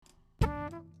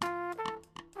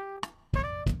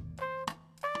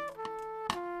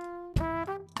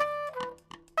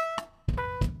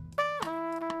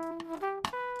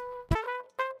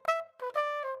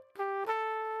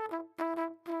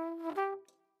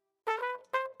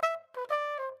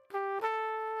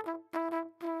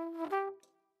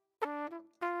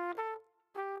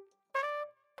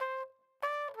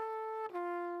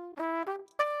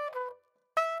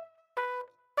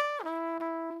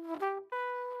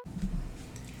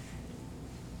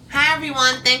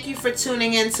everyone. Thank you for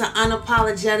tuning in to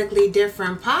Unapologetically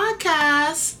Different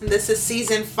Podcast. This is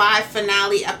season 5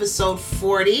 finale, episode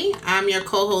 40. I'm your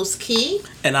co-host, Key.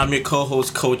 And I'm your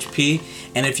co-host, Coach P.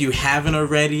 And if you haven't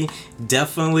already,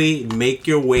 definitely make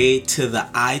your way to the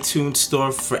iTunes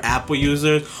store for Apple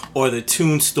users or the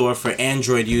Tune store for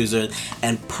Android users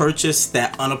and purchase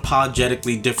that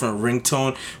Unapologetically Different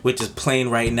ringtone, which is playing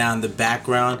right now in the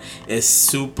background. It's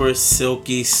super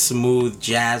silky, smooth,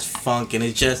 jazz funk, and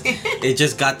it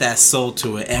just got that soul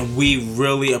to it. And we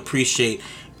really appreciate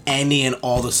any and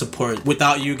all the support.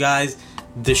 Without you guys,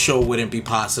 the show wouldn't be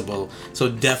possible. So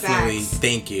definitely,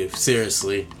 Thank you.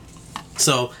 Seriously.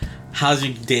 So, how's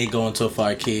your day going so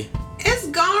far, Key? It's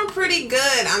going pretty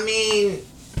good. I mean,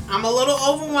 I'm a little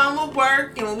overwhelmed with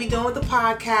work and what we're doing with the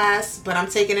podcast, but I'm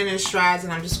taking it in strides,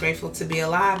 and I'm just grateful to be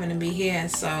alive and to be here.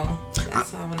 So,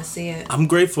 that's how I want to see it. I'm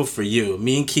grateful for you.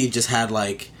 Me and Key just had,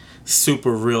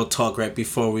 super real talk right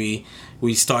before we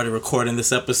started recording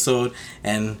this episode,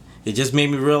 and it just made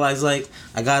me realize, I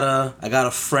got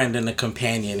a friend and a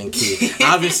companion in Key.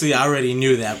 Obviously, I already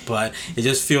knew that, but it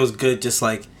just feels good just,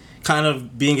 kind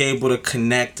of being able to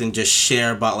connect and just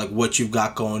share about what you've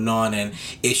got going on and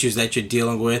issues that you're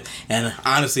dealing with. And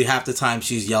honestly, half the time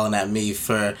she's yelling at me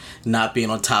for not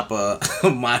being on top of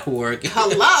my work.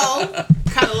 Hello,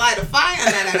 kind of light a fire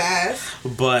on that ass.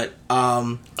 But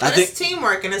I think it's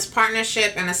teamwork and it's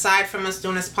partnership. And aside from us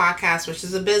doing this podcast, which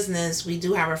is a business, we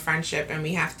do have a friendship, and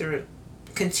we have to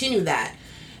continue that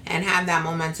and have that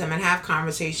momentum and have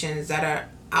conversations that are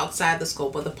outside the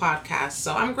scope of the podcast.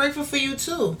 So I'm grateful for you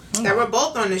too, that we're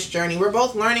both on this journey. We're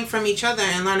both learning from each other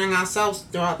and learning ourselves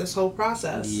throughout this whole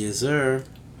process. Yes, sir.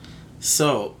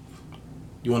 So,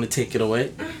 you want to take it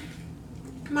away?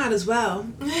 Might as well.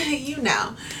 You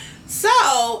know.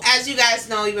 So, as you guys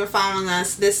know, you've been following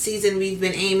us this season. We've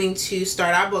been aiming to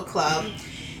start our book club.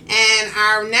 And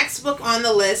our next book on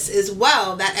the list is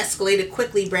Well, That Escalated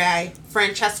Quickly by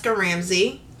Franchesca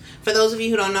Ramsey. For those of you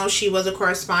who don't know, she was a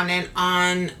correspondent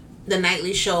on The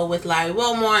Nightly Show with Larry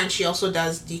Wilmore, and she also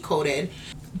does Decoded.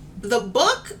 The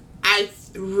book, I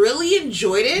really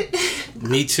enjoyed it.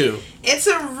 Me too. It's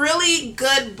a really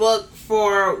good book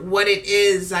for what it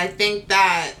is. I think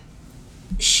that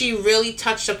she really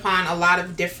touched upon a lot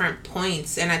of different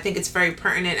points, and I think it's very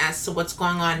pertinent as to what's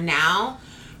going on now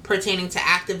pertaining to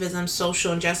activism,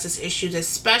 social injustice issues,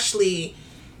 especially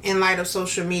in light of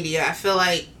social media. I feel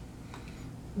like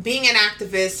being an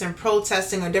activist and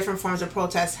protesting or different forms of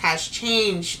protest has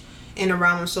changed in the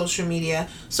realm of social media.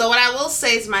 So what I will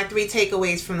say is my 3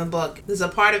 takeaways from the book. There's a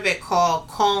part of it called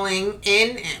calling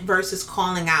in versus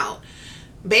calling out.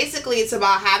 Basically, it's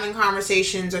about having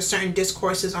conversations or certain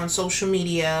discourses on social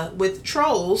media with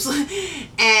trolls.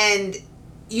 And,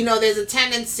 there's a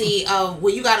tendency of,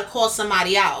 you got to call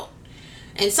somebody out.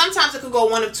 And sometimes it could go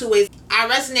one of 2 ways. I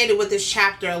resonated with this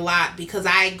chapter a lot because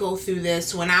I go through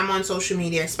this when I'm on social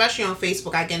media, especially on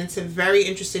Facebook. I get into very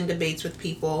interesting debates with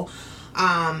people.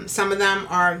 Some of them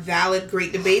are valid,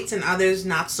 great debates, and others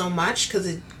not so much because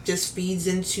it just feeds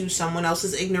into someone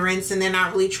else's ignorance and they're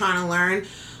not really trying to learn.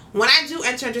 When I do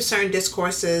enter into certain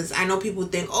discourses, I know people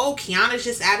think, oh, Kiana's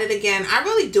just at it again. I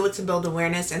really do it to build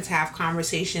awareness and to have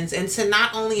conversations and to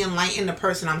not only enlighten the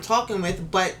person I'm talking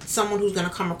with, but someone who's going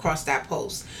to come across that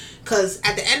post. Because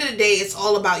at the end of the day, it's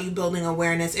all about you building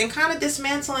awareness and kind of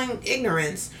dismantling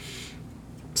ignorance.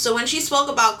 So when she spoke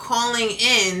about calling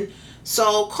in,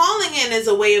 so calling in is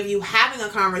a way of you having a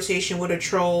conversation with a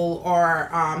troll or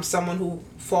someone who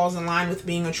falls in line with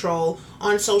being a troll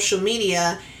on social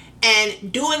media,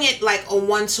 and doing it like a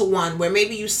one-to-one, where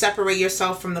maybe you separate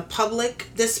yourself from the public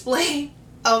display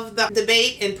of the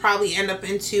debate and probably end up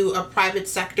into a private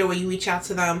sector where you reach out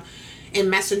to them in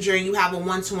Messenger and you have a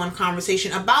one-to-one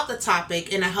conversation about the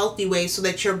topic in a healthy way so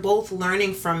that you're both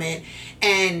learning from it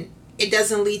and it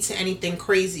doesn't lead to anything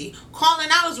crazy. Calling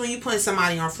out is when you put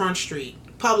somebody on Front Street,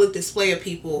 public display of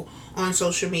people on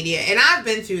social media. And I've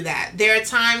been through that. There are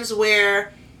times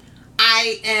where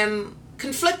I am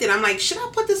conflicted. I'm like, should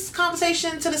I put this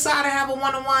conversation to the side and have a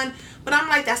one-on-one? But I'm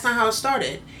like, that's not how it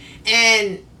started.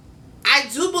 And I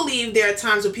do believe there are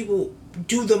times where people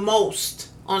do the most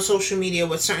on social media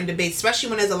with certain debates, especially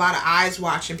when there's a lot of eyes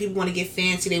watching. People want to get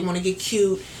fancy, they want to get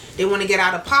cute, they want to get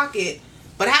out of pocket.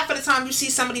 But half of the time you see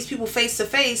some of these people face to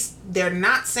face, they're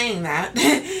not saying that.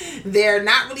 They're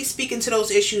not really speaking to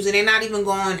those issues, and they're not even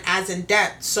going as in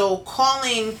depth. So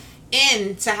calling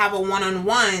in to have a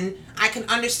one-on-one, I can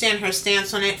understand her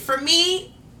stance on it. For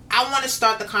me, I want to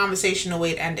start the conversation the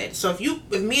way it ended. So if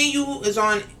me and you is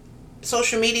on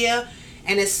social media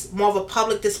and it's more of a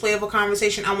public display of a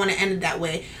conversation, I want to end it that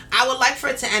way. I would like for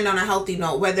it to end on a healthy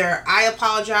note, whether I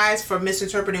apologize for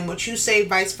misinterpreting what you say,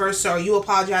 vice versa, or you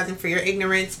apologizing for your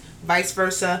ignorance, vice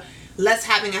versa. Let's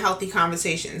having a healthy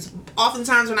conversations.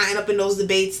 Oftentimes when I end up in those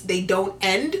debates, they don't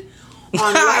end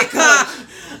on like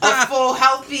a full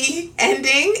healthy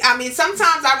ending. I mean,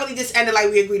 sometimes I really just end it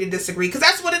like we agree to disagree, because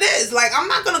that's what it is. Like, I'm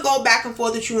not gonna go back and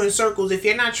forth with you in circles if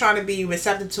you're not trying to be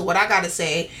receptive to what I gotta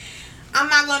say. I'm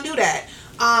not gonna do that.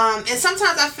 And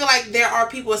sometimes I feel like there are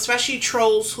people, especially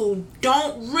trolls, who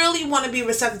don't really want to be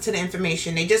receptive to the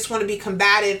information. They just want to be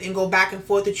combative and go back and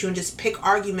forth with you and just pick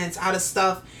arguments out of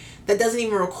stuff that doesn't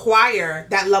even require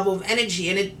that level of energy,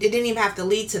 and it didn't even have to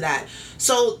lead to that.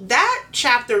 So that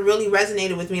chapter really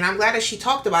resonated with me, and I'm glad that she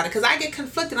talked about it, because I get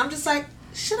conflicted. I'm just like,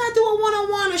 should I do a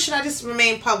one-on-one or should I just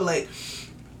remain public?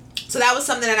 So that was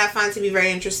something that I find to be very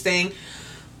interesting.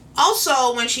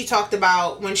 Also, when she talked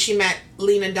about when she met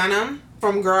Lena Dunham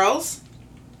from Girls,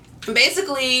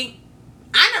 basically,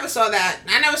 I never saw that.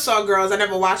 I never saw Girls. I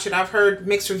never watched it. I've heard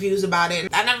mixed reviews about it.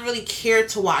 I never really cared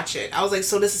to watch it. I was like,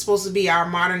 so this is supposed to be our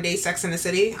modern day Sex and the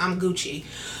City? I'm Gucci.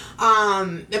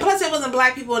 And plus it wasn't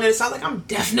black people in it, so I was like, I'm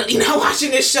definitely not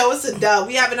watching this show. It's a dub.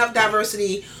 We have enough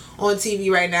diversity on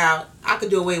TV right now. I could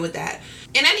do away with that.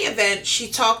 In any event, she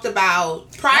talked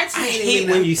about prior to meeting hate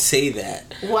Lena. when you say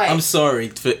that. What? I'm sorry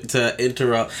to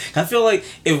interrupt. I feel like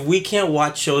if we can't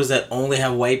watch shows that only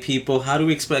have white people, how do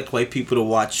we expect white people to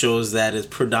watch shows that is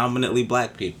predominantly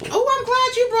black people? Oh, I'm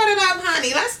glad you brought it up,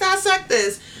 honey. Let's dissect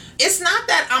this. It's not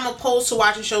that I'm opposed to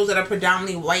watching shows that are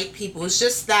predominantly white people. It's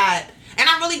just that, and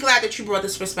I'm really glad that you brought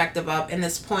this perspective up and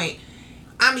this point.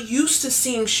 I'm used to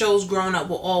seeing shows growing up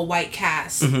with all white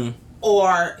casts. Mm-hmm.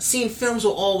 Or seeing films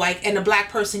with all white and the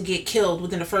black person get killed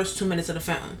within the first 2 minutes of the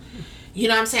film. You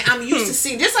know what I'm saying? I'm used to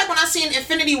seeing, just like when I seen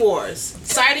Infinity Wars.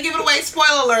 Sorry to give it away,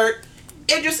 spoiler alert.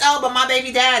 Idris Elba, my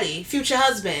baby daddy, future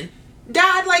husband,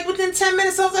 died like within 10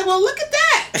 minutes. I was like, well, look at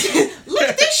that. Look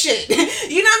at this shit.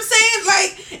 You know what I'm saying?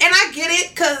 Like, and I get it,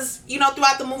 because, you know,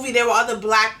 throughout the movie there were other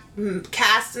black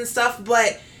casts and stuff,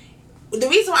 but the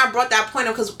reason why I brought that point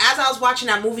up, because as I was watching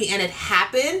that movie and it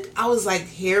happened, I was like,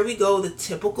 here we go, the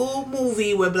typical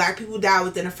movie where black people die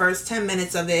within the first 10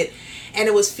 minutes of it, and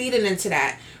it was feeding into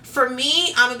that. For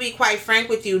me, I'm going to be quite frank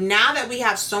with you, now that we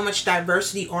have so much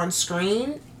diversity on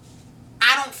screen,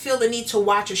 I don't feel the need to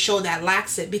watch a show that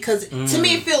lacks it, because to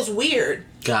me it feels weird.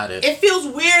 Got it. It feels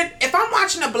weird. If I'm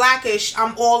watching a Blackish,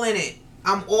 I'm all in it.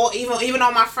 I'm all, even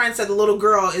though my friend said the little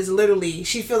girl is literally,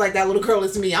 she feel like that little girl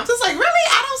is me. I'm just like, really?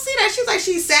 I don't see that. She's like,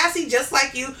 she's sassy just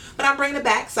like you, but I'm bringing it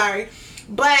back, sorry.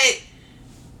 But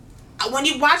when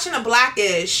you're watching a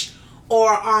Blackish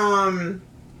or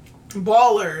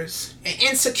Ballers,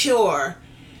 Insecure,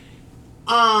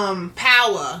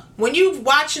 Power, when you're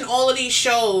watching all of these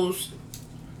shows,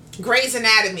 Grey's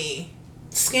Anatomy,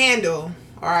 Scandal,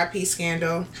 R.I.P.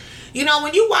 Scandal, you know,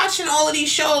 when you're watching all of these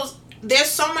shows,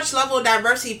 there's so much level of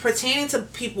diversity pertaining to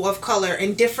people of color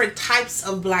and different types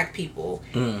of black people.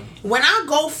 When I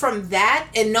go from that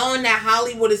and knowing that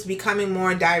Hollywood is becoming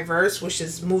more diverse, which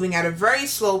is moving at a very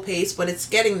slow pace, but it's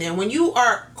getting there. When you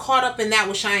are caught up in that,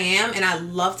 which I am, and I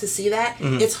love to see that,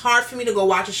 it's hard for me to go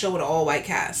watch a show with an all-white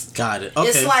cast. Got it. Okay.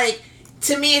 It's like,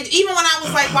 to me, even when I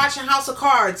was like watching House of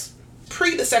Cards,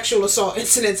 pre the sexual assault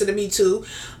incidents of the Me Too,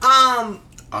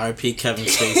 R.I.P. Kevin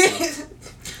Spacey.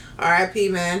 R.I.P.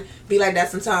 man. Be like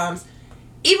that sometimes.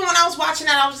 Even when I was watching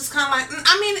that, I was just kind of like,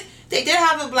 I mean, they did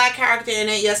have a black character in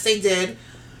it. Yes, they did.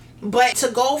 But to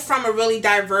go from a really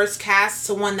diverse cast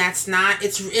to one that's not,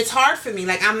 it's hard for me.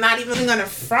 Like, I'm not even gonna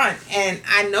front. And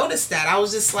I noticed that. I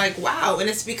was just like, wow. And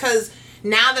it's because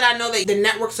now that I know that the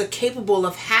networks are capable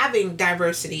of having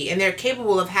diversity and they're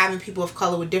capable of having people of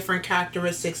color with different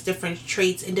characteristics, different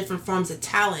traits, and different forms of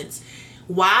talents,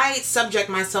 why subject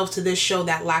myself to this show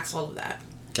that lacks all of that?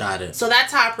 Got it. So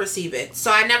that's how I perceive it. So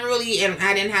I never really,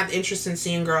 I didn't have interest in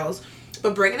seeing Girls.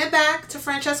 But bringing it back to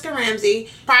Franchesca Ramsey,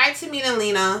 prior to meeting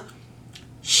Lena,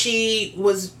 she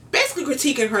was basically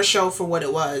critiquing her show for what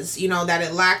it was. You know, that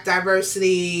it lacked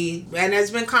diversity. And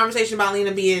there's been conversation about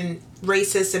Lena being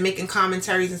racist and making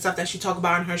commentaries and stuff that she talked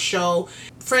about on her show.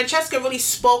 Franchesca really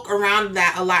spoke around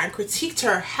that a lot and critiqued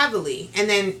her heavily. And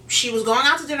then she was going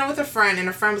out to dinner with a friend, and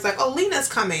her friend was like, oh, Lena's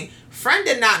coming. Friend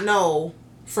did not know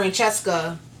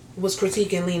Franchesca was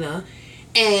critiquing Lena,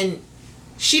 and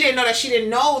she didn't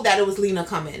know that it was Lena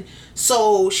coming.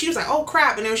 So she was like, oh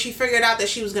crap. And then when she figured out that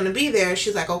she was going to be there,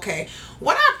 she's like, okay.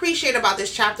 What I appreciate about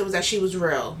this chapter was that she was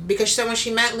real, because she said when she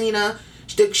met Lena,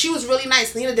 she was really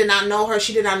nice. Lena did not know her.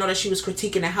 She did not know that she was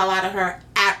critiquing the hell out of her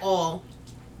at all.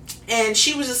 And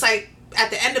she was just like, at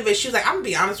the end of it, she was like, I'm gonna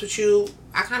be honest with you,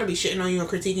 I kind of be shitting on you and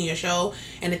critiquing your show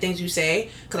and the things you say,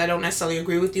 because I don't necessarily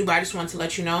agree with you, but I just wanted to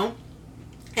let you know.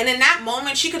 And in that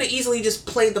moment, she could have easily just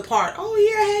played the part. Oh,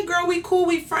 yeah, hey, girl, we cool,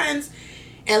 we friends.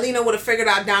 And Lena would have figured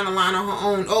out down the line on her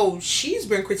own, oh, she's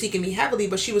been critiquing me heavily,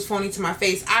 but she was phoning to my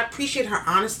face. I appreciate her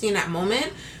honesty in that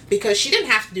moment, because she didn't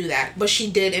have to do that, but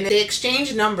she did. And they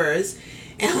exchanged numbers.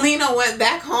 And Lena went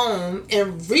back home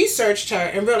and researched her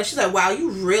and realized, she's like, wow,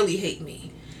 you really hate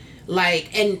me.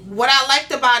 Like, and what I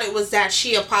liked about it was that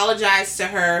she apologized to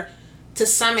her to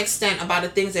some extent about the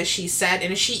things that she said.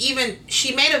 And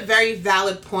she made a very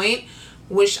valid point,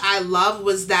 which I love,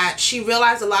 was that she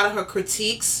realized a lot of her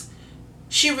critiques.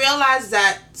 She realized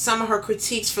that some of her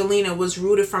critiques for Lena was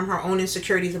rooted from her own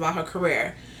insecurities about her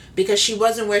career. Because she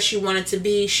wasn't where she wanted to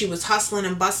be. She was hustling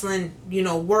and bustling,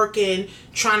 working,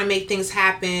 trying to make things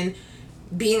happen,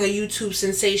 being a YouTube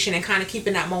sensation and kind of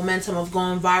keeping that momentum of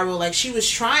going viral. Like, she was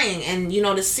trying. And,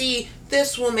 to see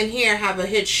this woman here have a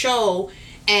hit show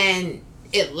and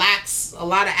it lacks a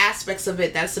lot of aspects of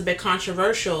it that's a bit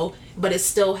controversial, but it's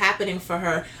still happening for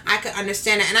her, I could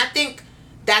understand it. And I think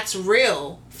that's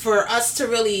real for us to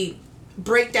really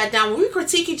break that down. When we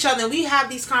critique each other and we have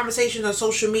these conversations on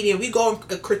social media, we go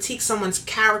and critique someone's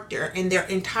character and their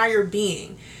entire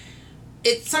being,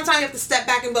 sometimes you have to step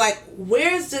back and be like,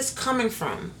 where is this coming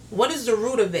from? What is the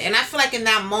root of it? And I feel like in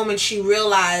that moment she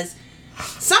realized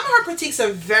some of her critiques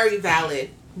are very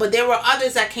valid, but there were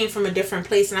others that came from a different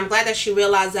place. And I'm glad that she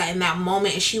realized that in that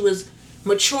moment, and she was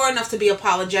mature enough to be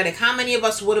apologetic. How many of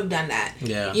us would have done that?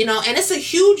 Yeah. And it's a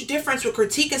huge difference with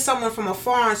critiquing someone from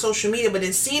afar on social media, but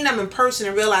then seeing them in person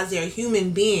and realize they're a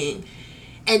human being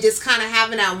and just kind of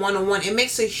having that one-on-one, it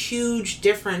makes a huge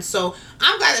difference. So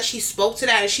I'm glad that she spoke to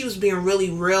that and she was being really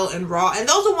real and raw. And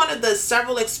those are one of the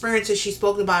several experiences she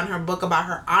spoke about in her book, about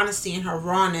her honesty and her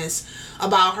rawness,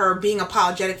 about her being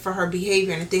apologetic for her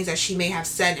behavior and the things that she may have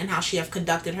said and how she have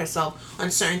conducted herself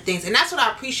on certain things. And that's what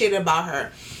I appreciated about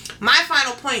her. My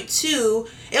final point, too,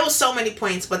 it was so many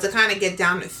points, but to kind of get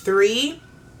down to 3,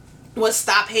 was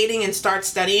stop hating and start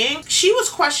studying. She was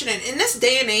questioning, in this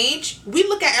day and age, we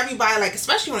look at everybody, like,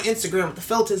 especially on Instagram with the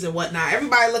filters and whatnot,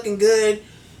 everybody looking good,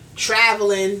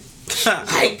 traveling,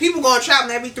 like, people going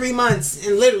traveling every 3 months,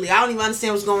 and literally, I don't even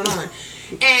understand what's going on.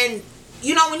 And,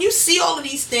 when you see all of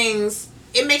these things,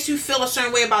 it makes you feel a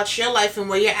certain way about your life and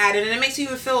where you're at, and it makes you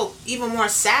even feel even more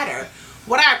sadder.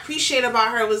 What I appreciate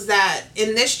about her was that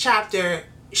in this chapter,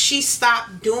 she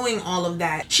stopped doing all of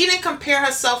that. She didn't compare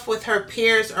herself with her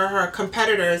peers or her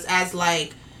competitors as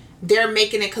like, they're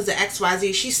making it because of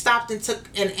XYZ. She stopped and took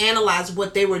and analyzed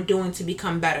what they were doing to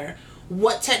become better.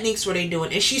 What techniques were they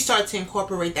doing? And she started to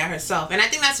incorporate that herself. And I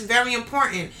think that's very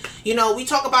important. We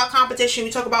talk about competition,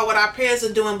 we talk about what our peers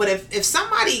are doing, but if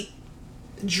somebody's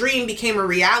dream became a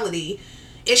reality,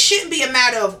 it shouldn't be a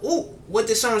matter of, ooh, what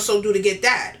did so-and-so do to get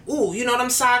that? Ooh, them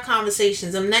side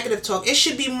conversations, them negative talk. It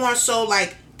should be more so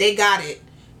like, they got it.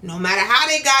 No matter how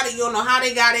they got it, you don't know how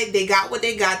they got it. They got what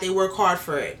they got. They work hard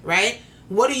for it, right?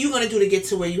 What are you going to do to get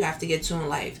to where you have to get to in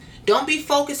life? Don't be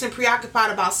focused and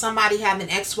preoccupied about somebody having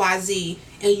XYZ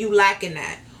and you lacking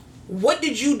that. What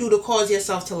did you do to cause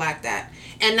yourself to lack that?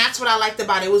 And that's what I liked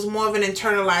about it. It was more of an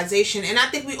internalization. And I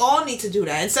think we all need to do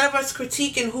that. Instead of us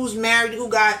critiquing who's married, who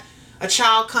got a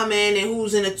child coming, and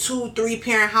who's in a 2-3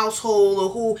 parent household, or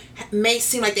who may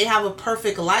seem like they have a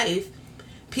perfect life.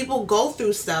 People go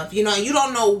through stuff, and you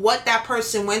don't know what that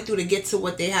person went through to get to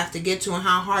what they have to get to and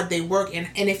how hard they work, and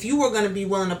if you were going to be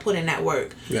willing to put in that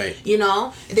work. Right.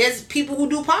 There's people who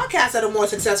do podcasts that are more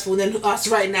successful than us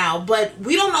right now, but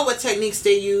we don't know what techniques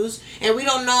they use, and we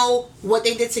don't know what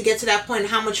they did to get to that point and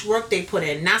how much work they put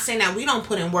in. Not saying that we don't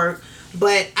put in work,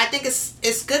 but I think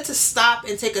it's good to stop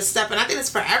and take a step, and I think it's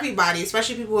for everybody,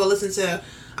 especially people who are listening to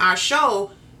our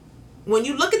show. When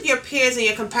you look at your peers and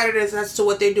your competitors as to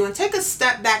what they're doing, take a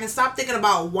step back and stop thinking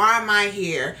about, why am I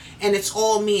here and it's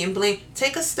all me and blame.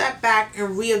 Take a step back and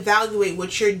reevaluate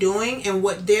what you're doing and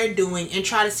what they're doing, and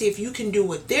try to see if you can do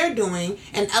what they're doing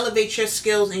and elevate your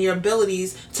skills and your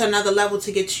abilities to another level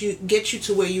to get you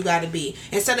to where you got to be.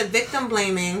 Instead of victim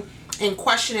blaming and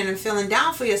questioning and feeling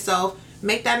down for yourself,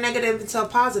 make that negative into a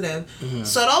positive. Mm-hmm.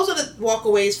 So those are the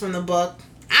walkaways from the book.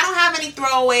 I don't have any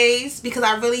throwaways because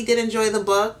I really did enjoy the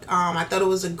book. I thought it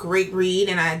was a great read,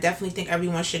 and I definitely think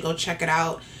everyone should go check it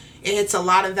out. It hits a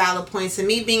lot of valid points. And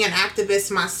me being an activist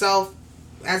myself,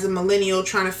 as a millennial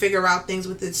trying to figure out things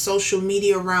with the social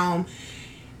media realm,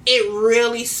 it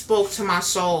really spoke to my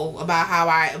soul about how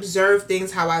I observe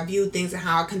things, how I view things, and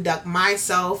how I conduct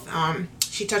myself.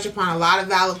 She touched upon a lot of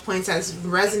valid points that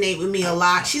resonate with me a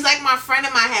lot. She's like my friend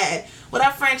in my head. What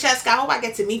up, Francesca? I hope I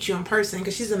get to meet you in person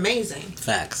because she's amazing.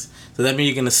 Facts. So that means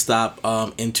you're gonna stop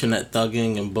internet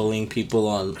thugging and bullying people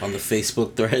on the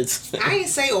Facebook threads? I ain't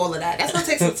say all of that. That's gonna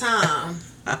take some time.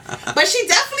 But she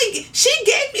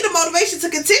gave me the motivation to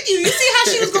continue. You see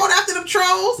how she was going after them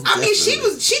trolls? Definitely. I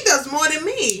mean, she does more than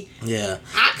me. Yeah.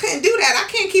 I couldn't do that.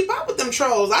 I can't keep up with them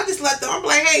trolls. I just let them. I'm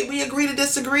like, hey, we agree to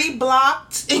disagree,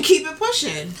 blocked, and keep it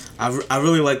pushing. I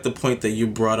really like the point that you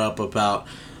brought up about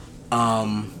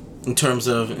in terms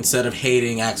of, instead of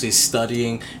hating, actually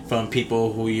studying from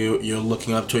people who you're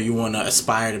looking up to, or you want to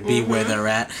aspire to be where they're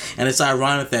at. And it's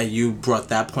ironic that you brought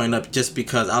that point up, just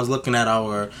because I was looking at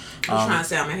our... You trying to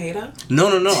say I'm a hater? No.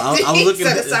 I was looking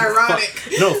at it's ironic.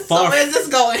 Far, so where's this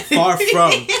going? Far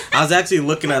from. I was actually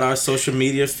looking at our social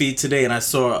media feed today, and I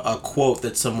saw a quote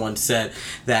that someone said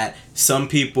that some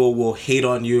people will hate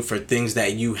on you for things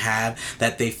that you have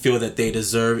that they feel that they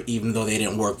deserve, even though they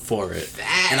didn't work for it.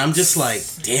 Facts. And I'm just like,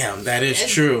 damn,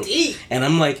 that's true. Deep. And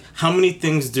I'm like, how many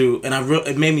things do... And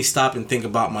it made me stop and think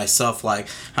about myself. Like,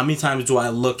 how many times do I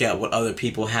look at what other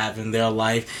people have in their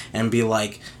life and be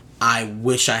like, I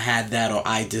wish I had that, or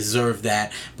I deserve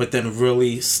that, but then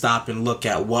really stop and look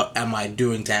at what am I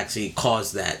doing to actually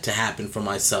cause that to happen for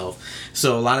myself.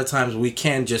 So a lot of times we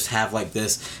can just have like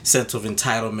this sense of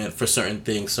entitlement for certain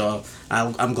things. So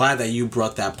I'm glad that you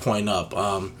brought that point up,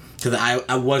 because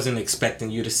I wasn't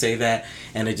expecting you to say that,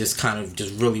 and it just kind of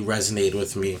just really resonated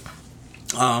with me.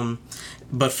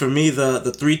 But for me,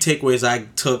 the three takeaways I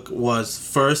took was,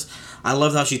 first, I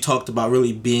loved how she talked about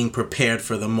really being prepared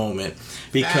for the moment,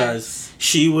 because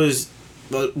she was,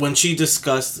 when she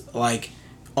discussed like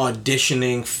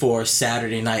auditioning for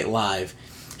Saturday Night Live,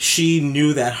 she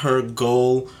knew that her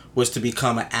goal was to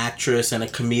become an actress and a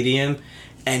comedian,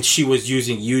 and she was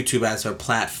using YouTube as her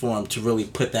platform to really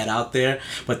put that out there.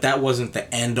 But that wasn't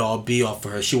the end-all, be-all for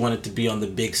her. She wanted to be on the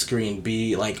big screen,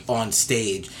 be like on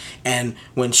stage. And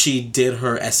when she did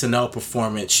her SNL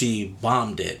performance, she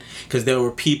bombed it. Because there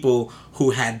were people who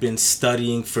had been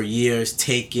studying for years,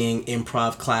 taking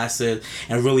improv classes,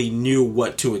 and really knew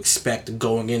what to expect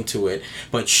going into it.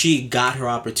 But she got her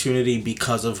opportunity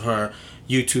because of her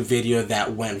YouTube video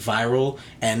that went viral,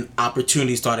 and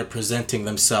opportunities started presenting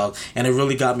themselves. And it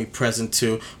really got me present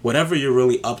to whatever you're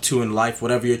really up to in life,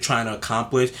 whatever you're trying to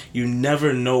accomplish, you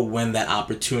never know when that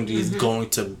opportunity is going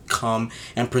to come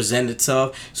and present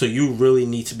itself. So you really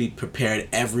need to be prepared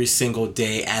every single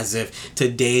day, as if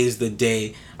today is the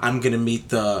day I'm gonna meet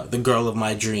the girl of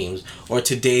my dreams, or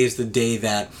today is the day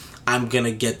that I'm going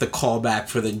to get the call back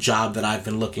for the job that I've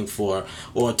been looking for,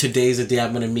 or today's the day I'm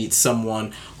going to meet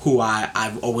someone who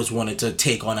I've always wanted to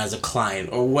take on as a client,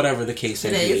 or whatever the case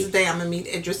may be. Today is the day I'm going to meet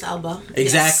Idris Elba.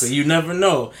 Exactly. Yes. You never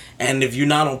know. And if you're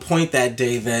not on point that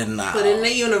day, then... Put it in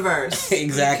the universe.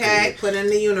 Exactly. Okay? Put it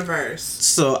in the universe.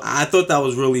 So I thought that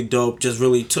was really dope. Just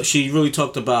really... she really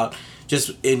talked about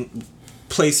just in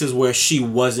places where she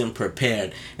wasn't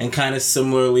prepared. And kind of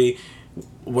similarly,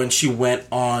 when she went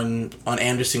on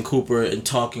Anderson Cooper and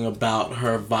talking about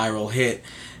her viral hit,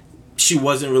 she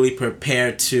wasn't really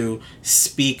prepared to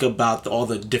speak about all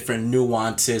the different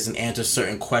nuances and answer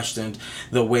certain questions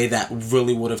the way that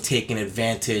really would have taken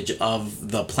advantage of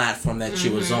the platform that she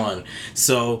was on.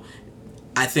 So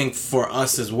I think for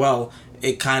us as well,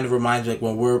 it kind of reminds me, like,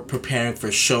 when we're preparing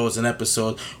for shows and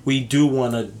episodes, we do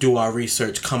want to do our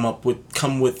research, come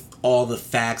with all the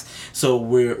facts, so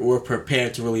we're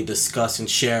prepared to really discuss and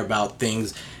share about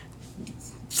things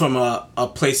from a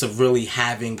place of really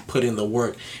having put in the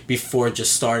work before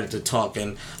just starting to talk.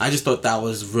 And I just thought that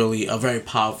was really a very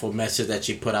powerful message that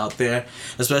she put out there,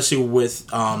 especially with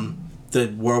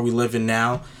the world we live in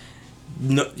now.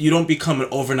 No, you don't become an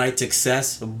overnight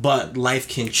success, but life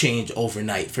can change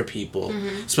overnight for people,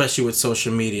 especially with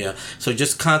social media. So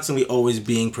just constantly always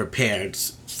being prepared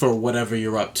for whatever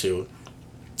you're up to.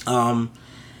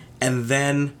 And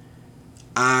then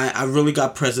I really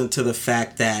got present to the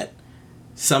fact that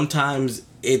sometimes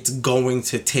it's going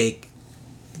to take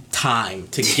time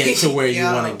to get to where you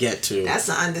want to get to. That's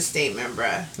an understatement,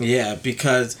 bruh. Yeah,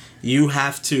 because you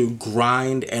have to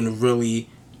grind and really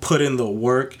put in the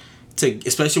work, to,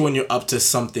 especially when you're up to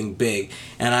something big.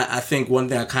 And I think one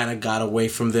thing I kind of got away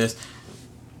from this,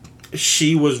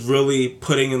 she was really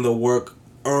putting in the work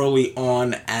early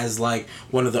on as like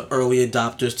one of the early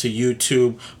adopters to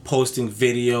YouTube, posting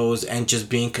videos and just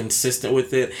being consistent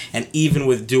with it. And even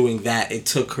with doing that, it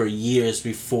took her years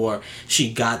before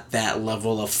she got that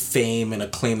level of fame and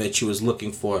acclaim that she was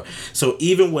looking for. So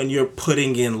even when you're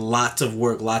putting in lots of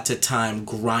work, lots of time,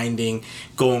 grinding,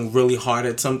 going really hard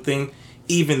at something,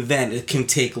 even then it can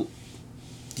take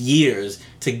years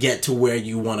to get to where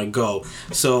you want to go.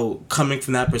 So coming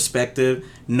from that perspective,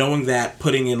 knowing that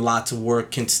putting in lots of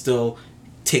work can still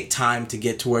take time to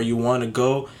get to where you want to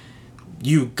go,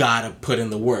 you gotta put in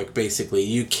the work. Basically,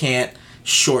 you can't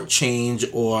shortchange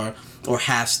or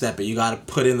half step it. You gotta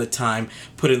put in the time,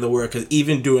 put in the work, because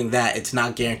even doing that, it's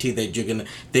not guaranteed that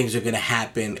things are gonna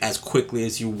happen as quickly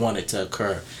as you want it to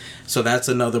occur. So that's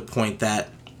another point that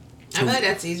I feel like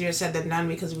that's easier said than done,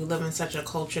 because we live in such a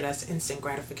culture that's instant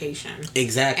gratification.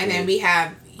 Exactly. And then we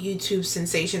have YouTube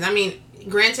sensations. I mean,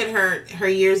 granted, her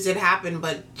years did happen,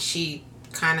 but she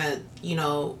kind of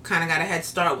got a head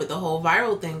start with the whole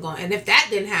viral thing going. And if that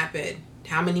didn't happen,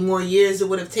 how many more years it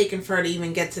would have taken for her to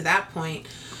even get to that point.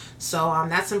 So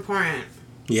that's important.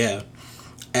 Yeah.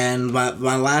 And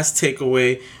my last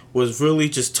takeaway was really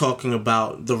just talking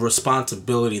about the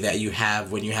responsibility that you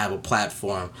have when you have a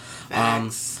platform.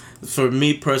 Facts. For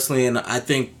me personally, and I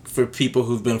think for people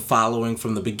who've been following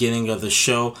from the beginning of the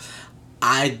show,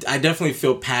 I definitely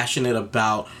feel passionate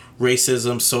about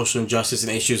racism, social injustice,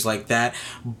 and issues like that,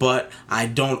 but I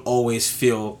don't always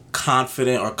feel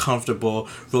confident or comfortable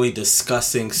really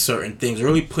discussing certain things,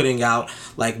 really putting out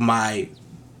like my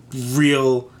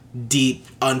real deep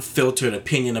unfiltered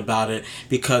opinion about it,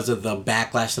 because of the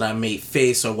backlash that I may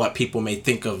face or what people may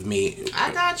think of me.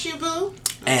 I got you, boo.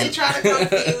 And they try to come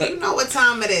for you. You know what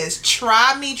time it is.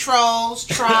 Try me, trolls.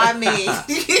 Try me.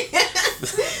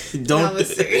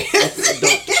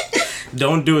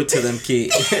 Don't do it to them,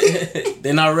 Key.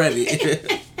 They're not ready.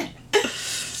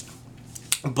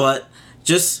 But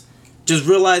just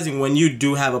realizing when you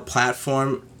do have a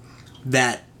platform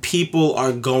that people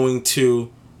are going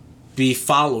to be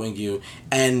following you,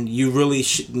 and you really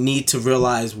need to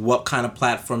realize what kind of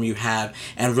platform you have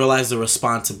and realize the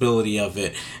responsibility of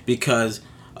it, because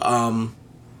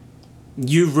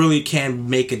you really can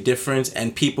make a difference,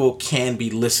 and people can be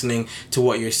listening to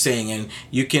what you're saying, and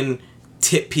you can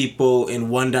tip people in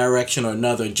one direction or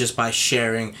another just by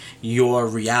sharing your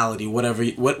reality,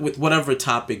 whatever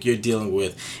topic you're dealing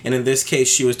with. And in this case,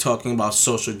 she was talking about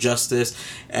social justice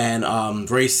and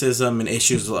racism and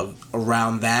issues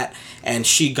around that, and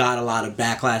she got a lot of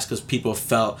backlash because people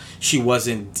felt she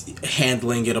wasn't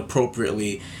handling it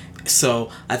appropriately. So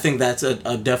I think that's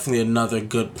a definitely another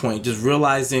good point, just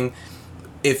realizing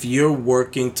if you're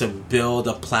working to build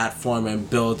a platform and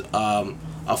build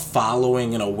a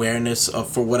following and awareness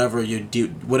for whatever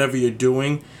you're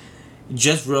doing,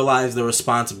 just realize the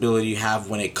responsibility you have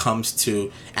when it comes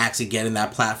to actually getting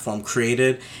that platform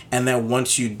created. And then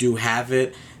once you do have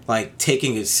it, like,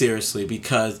 taking it seriously,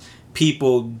 because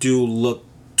people do look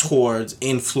towards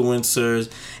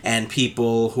influencers and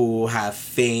people who have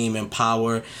fame and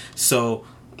power. So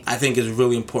I think it's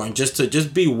really important just to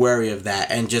be wary of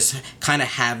that and just kind of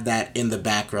have that in the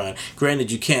background. Granted,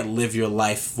 you can't live your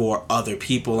life for other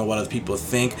people and what other people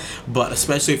think, but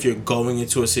especially if you're going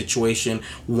into a situation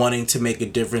wanting to make a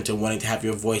difference and wanting to have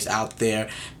your voice out there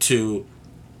to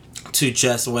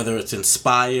just, whether it's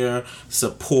inspire,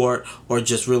 support, or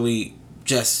just really,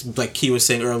 just like Key was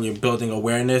saying earlier, building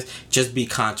awareness, just be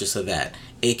conscious of that,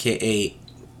 aka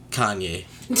Kanye.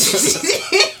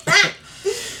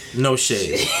 No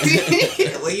shade.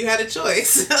 Well, you had a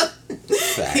choice.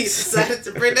 Facts. You decided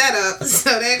to bring that up,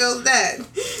 so there goes that.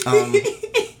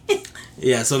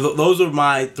 Yeah, so those are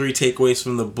my 3 takeaways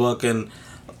from the book, and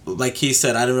like he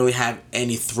said, I didn't really have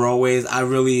any throwaways. I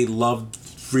really loved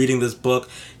reading this book,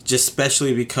 just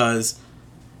especially because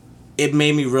it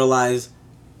made me realize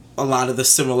a lot of the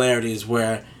similarities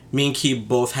where me and Key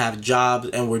both have jobs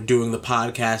and we're doing the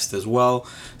podcast as well.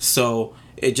 So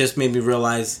it just made me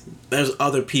realize there's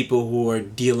other people who are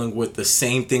dealing with the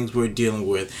same things we're dealing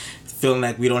with, feeling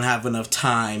like we don't have enough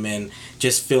time and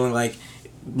just feeling like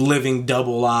living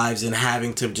double lives and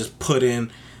having to just put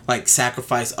in, like,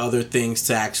 sacrifice other things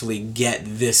to actually get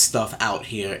this stuff out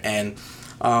here. And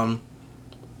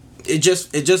it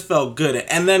just felt good.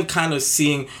 And then kind of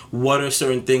seeing what are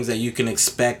certain things that you can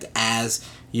expect as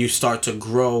you start to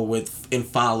grow in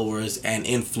followers and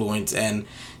influence, and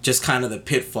just kind of the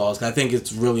pitfalls. I think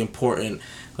it's really important.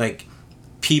 Like,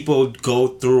 people go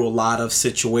through a lot of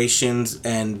situations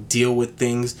and deal with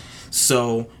things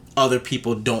so other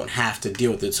people don't have to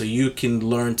deal with it. So you can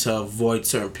learn to avoid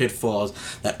certain pitfalls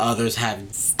that others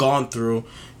have gone through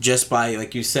just by,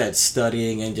 like you said,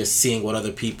 studying and just seeing what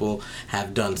other people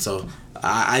have done. So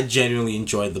I genuinely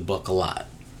enjoyed the book a lot.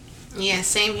 Yeah,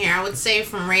 same here. I would say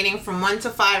from 1 to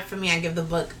 5 for me, I give the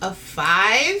book a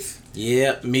 5.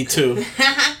 Yeah, me too.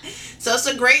 So it's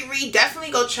a great read.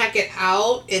 Definitely go check it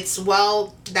out. It's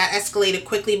That Escalated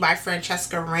Quickly by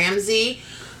Francesca Ramsey.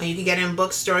 You can get it in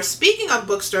bookstores. Speaking of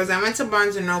bookstores, I went to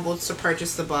Barnes & Noble to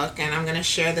purchase the book, and I'm going to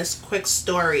share this quick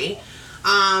story.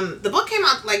 The book came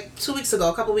out like 2 weeks ago,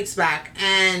 a couple weeks back,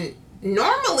 and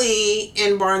normally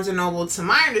in Barnes & Noble, to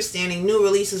my understanding, new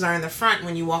releases are in the front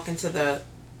when you walk into the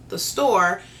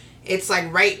store. It's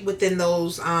like right within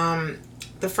those,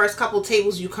 the first couple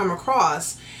tables you come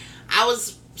across. I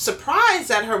was surprised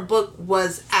that her book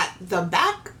was at the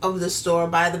back of the store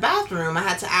by the bathroom. I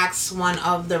had to ask one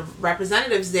of the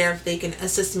representatives there if they can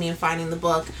assist me in finding the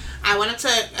book. I went up to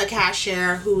a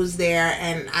cashier who was there,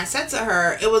 and I said to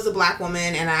her, it was a black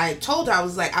woman, and I told her, I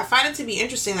was like, I find it to be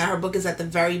interesting that her book is at the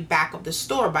very back of the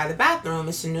store by the bathroom.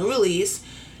 It's a new release.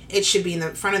 It should be in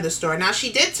the front of the store. Now,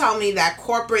 she did tell me that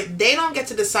corporate, they don't get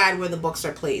to decide where the books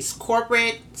are placed.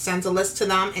 Corporate sends a list to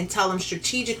them and tell them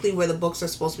strategically where the books are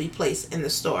supposed to be placed in the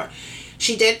store.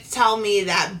 She did tell me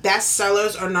that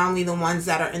bestsellers are normally the ones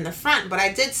that are in the front. But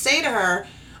I did say to her,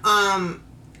 I'm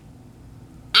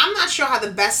not sure how the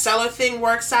bestseller thing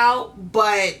works out,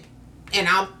 and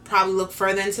I'll probably look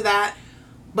further into that.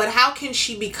 But how can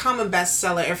she become a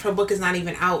bestseller if her book is not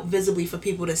even out visibly for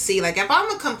people to see? Like, if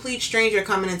I'm a complete stranger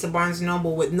coming into Barnes &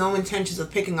 Noble with no intentions of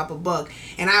picking up a book,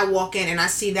 and I walk in and I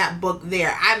see that book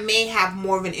there, I may have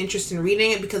more of an interest in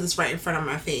reading it because it's right in front of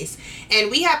my face.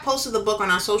 And we have posted the book on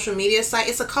our social media site.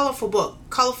 It's a colorful book.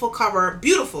 Colorful cover.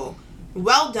 Beautiful.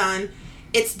 Well done.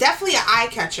 It's definitely an eye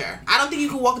catcher. I don't think you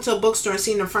can walk into a bookstore and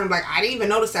see it in front of, like, I didn't even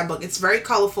notice that book. It's very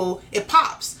colorful. It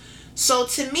pops. So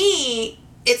to me,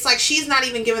 it's like she's not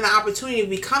even given the opportunity of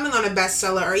becoming on a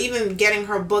bestseller or even getting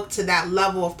her book to that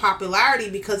level of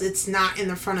popularity because it's not in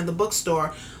the front of the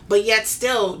bookstore. But yet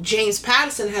still, James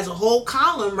Patterson has a whole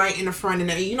column right in the front.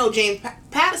 And you know, James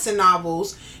Patterson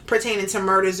novels pertaining to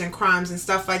murders and crimes and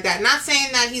stuff like that. Not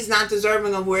saying that he's not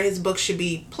deserving of where his book should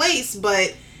be placed,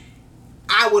 but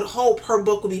I would hope her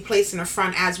book would be placed in the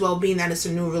front as well, being that it's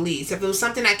a new release. If it was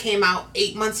something that came out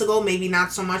 8 months ago, maybe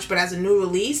not so much, but as a new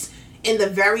release, in the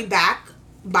very back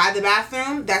by the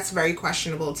bathroom, that's very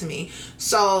questionable to me.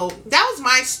 So that was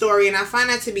my story, and I find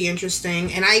that to be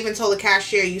interesting. And I even told the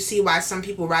cashier, you see why some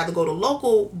people rather go to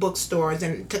local bookstores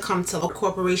than to come to a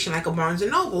corporation like a Barnes &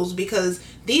 Noble's, because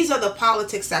these are the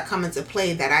politics that come into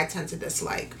play that I tend to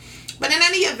dislike. But in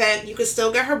any event, you can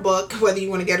still get her book, whether you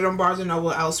want to get it on Barnes &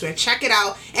 Noble or elsewhere. Check it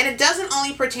out. And it doesn't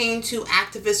only pertain to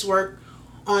activist work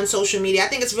on social media. I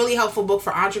think it's a really helpful book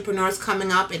for entrepreneurs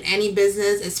coming up in any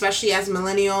business, especially as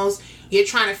millennials. You're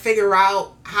trying to figure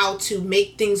out how to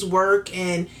make things work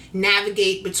and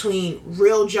navigate between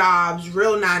real jobs,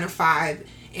 real 9 to 5,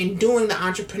 and doing the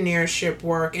entrepreneurship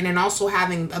work, and then also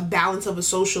having a balance of a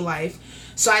social life.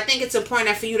 So I think it's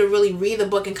important for you to really read the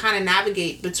book and kind of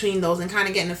navigate between those and kind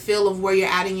of getting a feel of where you're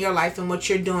at in your life and what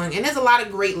you're doing. And there's a lot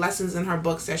of great lessons in her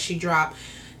books that she dropped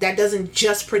that doesn't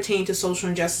just pertain to social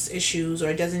injustice issues,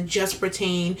 or it doesn't just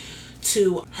pertain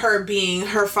to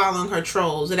her following her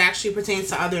trolls. It actually pertains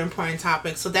to other important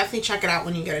topics. So definitely check it out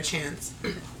when you get a chance.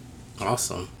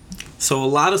 Awesome. So a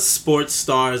lot of sports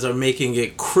stars are making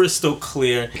it crystal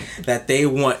clear that they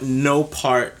want no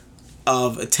part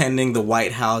of attending the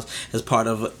White House as part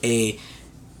of a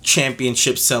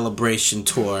championship celebration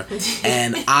tour.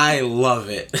 And I love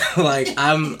it. Like,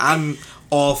 I'm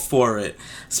all for it.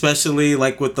 Especially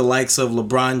like with the likes of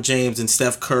LeBron James and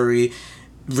Steph Curry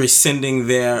rescinding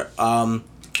their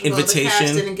invitation. Well, the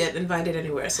Cavs didn't get invited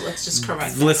anywhere, so let's just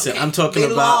correct that. Listen, okay? I'm talking about...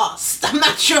 They lost. I'm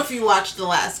not sure if you watched the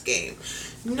last game.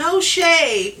 No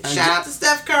shade. Shout out to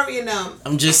Steph Curry and them.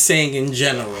 I'm just saying in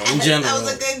general. That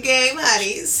was a good game,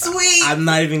 honey. Sweep. I'm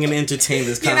not even going to entertain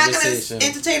this conversation. You're not going to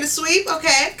entertain the sweep?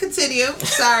 Okay, continue.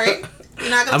 Sorry. You're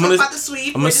not going to talk about the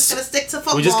sweep. We're just going to stick to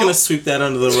football. We're just going to sweep that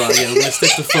under the rug. Yeah, we're going to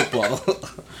stick to football.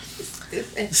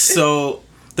 So,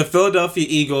 the Philadelphia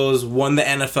Eagles won the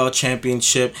NFL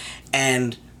championship,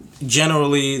 and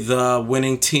generally the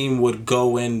winning team would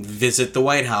go and visit the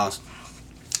White House.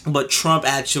 But Trump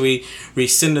actually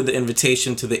rescinded the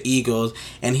invitation to the Eagles,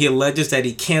 and he alleges that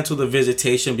he canceled the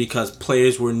visitation because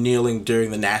players were kneeling during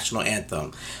the national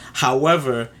anthem.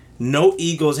 However, no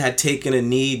Eagles had taken a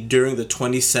knee during the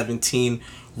 2017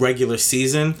 regular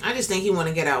season. I just think he want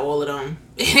to get out all of them.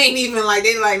 It ain't even like,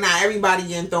 they like, nah, everybody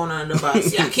getting thrown under the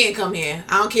bus. Yeah, I can't come here.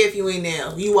 I don't care if you ain't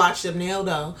nail. You watch them nail,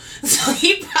 though. So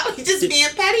he probably just being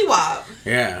petty wop.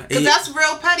 Yeah. Because that's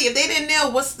real petty. If they didn't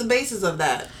nail, what's the basis of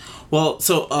that? Well,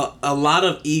 so a lot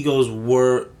of Eagles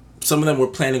some of them were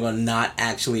planning on not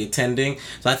actually attending.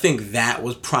 So I think that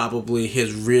was probably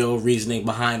his real reasoning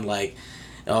behind, like,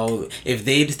 oh, if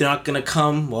they're not going to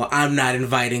come, well, I'm not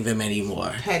inviting them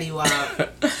anymore. Petty wild.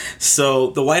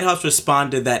 So the White House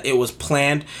responded that it was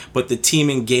planned, but the team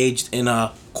engaged in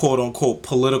a quote-unquote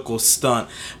political stunt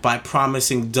by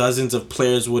promising dozens of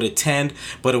players would attend,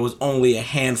 but it was only a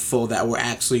handful that were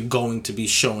actually going to be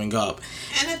showing up.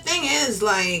 And the thing is,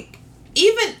 like,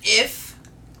 even if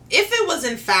it was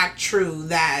in fact true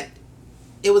that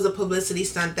it was a publicity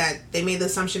stunt, that they made the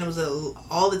assumption it was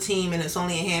all the team and it's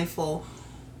only a handful,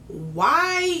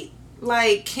 why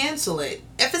like cancel it?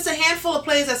 If it's a handful of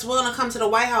players that's willing to come to the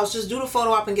White House, just do the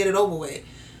photo op and get it over with.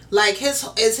 Like his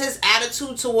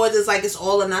attitude towards it's like it's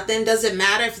all or nothing. Doesn't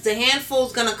matter if it's a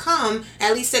handful's gonna come.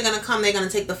 At least they're gonna come. They're gonna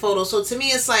take the photo. So to me,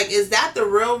 it's like, is that the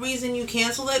real reason you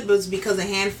canceled it? Was because a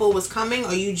handful was coming,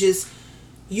 or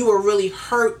you were really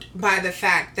hurt by the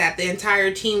fact that the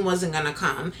entire team wasn't gonna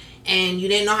come, and you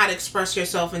didn't know how to express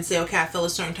yourself and say, okay, I feel a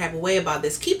certain type of way about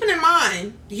this. Keeping in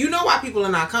mind, you know why people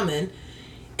are not coming.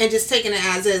 And just taking it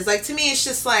as is. Like, to me, it's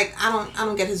just like, I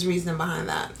don't get his reasoning behind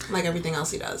that. Like everything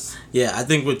else he does. Yeah, I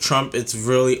think with Trump, it's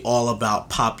really all about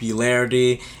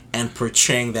popularity and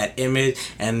portraying that image.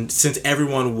 And since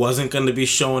everyone wasn't going to be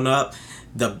showing up,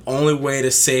 the only way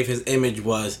to save his image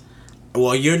was,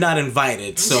 well, you're not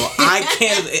invited, so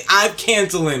I'm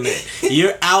canceling it.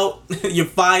 You're out, you're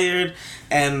fired.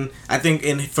 And I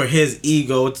think for his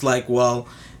ego, it's like, well,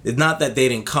 it's not that they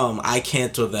didn't come. I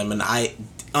canceled them, and I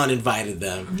uninvited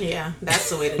them. Yeah, that's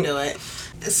the way to do it.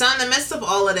 So in the midst of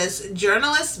all of this,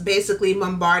 journalists basically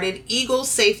bombarded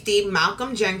Eagles safety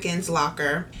Malcolm Jenkins'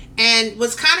 locker and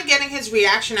was kind of getting his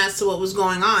reaction as to what was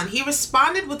going on. He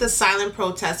responded with a silent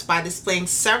protest by displaying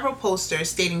several posters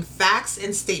stating facts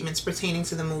and statements pertaining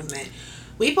to the movement.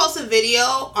 We post a video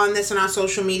on this on our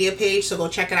social media page, so go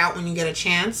check it out when you get a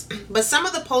chance. But some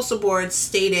of the poster boards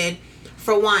stated,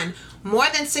 for one, more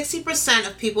than 60%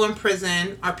 of people in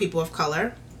prison are people of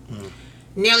color.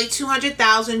 Nearly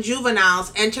 200,000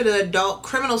 juveniles enter the adult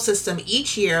criminal system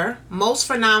each year, most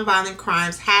for nonviolent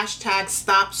crimes. #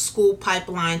 stop school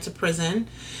pipeline to prison.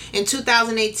 In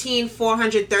 2018,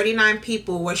 439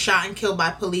 people were shot and killed by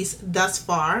police thus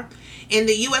far. In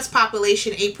the U.S.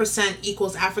 population, 8%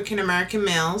 equals African American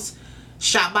males.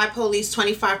 Shot by police,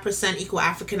 25% equal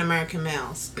African American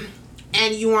males.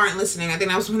 And you weren't listening. I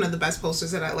think that was one of the best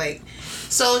posters that I liked.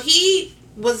 So he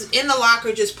was in the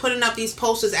locker just putting up these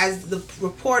posters as the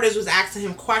reporters was asking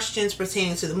him questions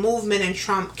pertaining to the movement and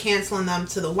Trump canceling them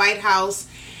to the White House.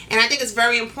 And I think it's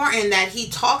very important that he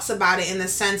talks about it in the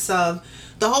sense of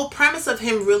the whole premise of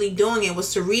him really doing it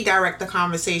was to redirect the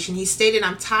conversation. He stated,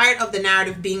 I'm tired of the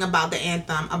narrative being about the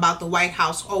anthem, about the White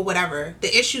House, or whatever.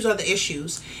 The issues are the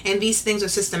issues, and these things are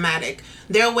systematic.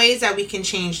 There are ways that we can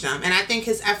change them. And I think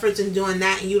his efforts in doing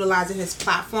that and utilizing his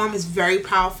platform is very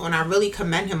powerful, and I really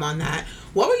commend him on that.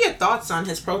 What were your thoughts on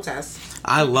his protest?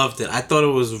 I loved it. I thought it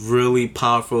was really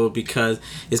powerful because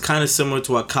it's kind of similar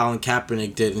to what Colin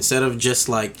Kaepernick did. Instead of just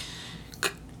like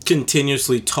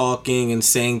continuously talking and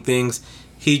saying things,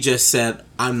 he just said,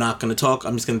 I'm not going to talk.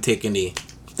 I'm just going to take a knee.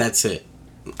 That's it.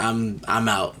 I'm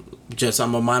out. I'm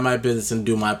going to mind my business and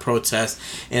do my protest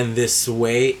in this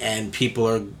way. And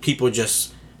people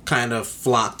just kind of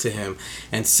flock to him.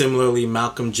 And similarly,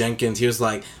 Malcolm Jenkins, he was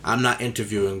like, I'm not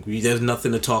interviewing. There's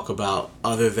nothing to talk about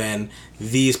other than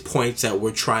these points that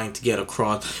we're trying to get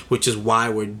across, which is why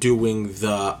we're doing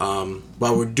the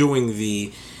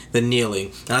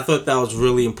kneeling. And I thought that was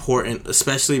really important,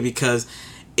 especially because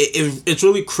it's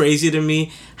really crazy to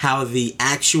me how the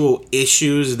actual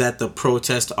issues that the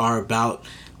protests are about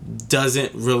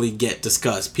doesn't really get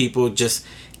discussed. People just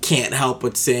can't help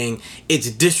but saying it's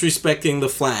disrespecting the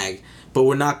flag, but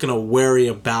we're not going to worry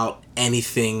about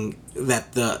anything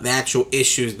that the actual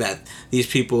issues that these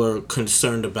people are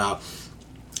concerned about.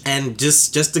 And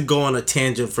just to go on a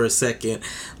tangent for a second,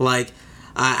 like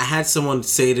I had someone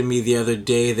say to me the other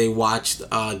day they watched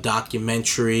a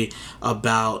documentary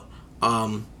about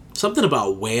something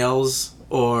about whales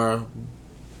or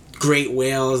great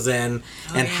whales and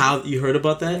how you heard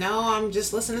about that? No, I'm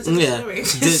just listening to the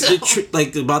story.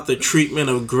 Like about the treatment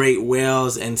of great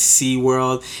whales and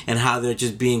SeaWorld and how they're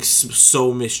just being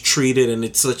so mistreated, and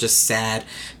it's such a sad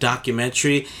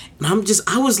documentary. And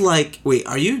I was like, wait,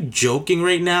 are you joking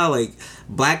right now? Like,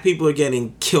 black people are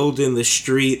getting killed in the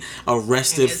street,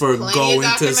 arrested for going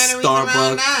to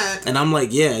Starbucks. And I'm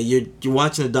like, yeah, you're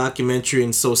watching a documentary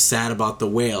and so sad about the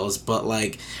whales, but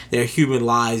like their human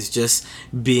lives just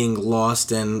being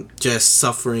lost and just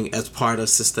suffering as part of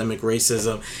systemic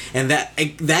racism. And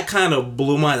that kind of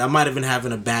blew my mind. I might have been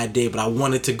having a bad day, but I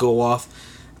wanted to go off.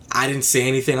 I didn't say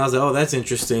anything. I was like, oh, that's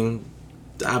interesting.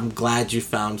 I'm glad you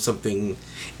found something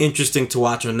interesting to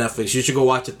watch on Netflix. You should go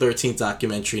watch the 13th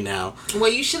documentary now.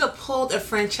 Well, you should have pulled a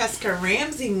Francesca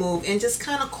Ramsey move and just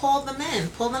kind of called them in.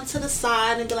 Pull them to the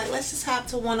side and be like, let's just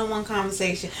have a one-on-one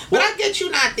conversation. But I get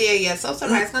you not there yet, so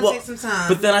sorry, it's going to take some time.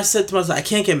 But then I said to myself, I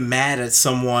can't get mad at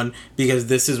someone because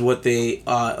this is what they,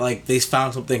 they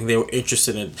found something they were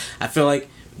interested in. I feel like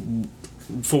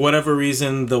for whatever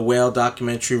reason, the whale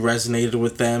documentary resonated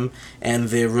with them, and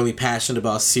they're really passionate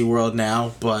about SeaWorld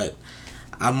now. But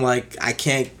I'm like, I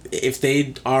can't, if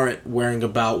they aren't worrying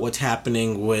about what's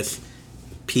happening with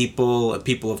people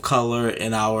of color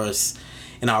in our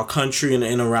country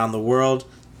and around the world,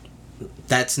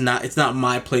 it's not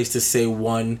my place to say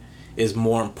one is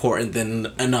more important than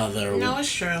another. No,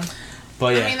 it's true.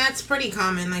 But yeah. I mean, that's pretty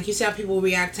common. Like, you see how people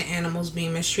react to animals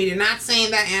being mistreated. Not saying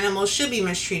that animals should be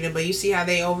mistreated, but you see how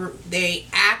they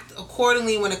act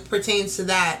accordingly when it pertains to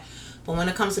that. But when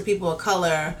it comes to people of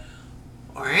color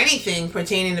or anything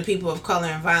pertaining to people of color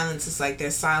and violence, it's like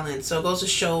they're silent. So it goes to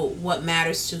show what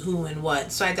matters to who and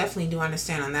what. So I definitely do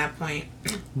understand on that point.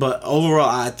 But overall,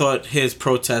 I thought his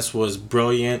protest was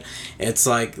brilliant. It's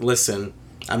like, listen,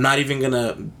 I'm not even going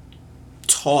to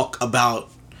talk about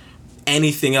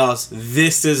anything else.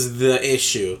 This is the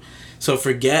issue. So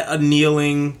forget a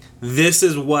kneeling. This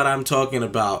is what I'm talking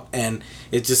about. And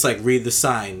it's just like, read the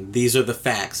sign. These are the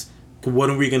facts.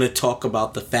 When are we going to talk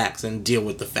about the facts and deal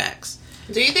with the facts?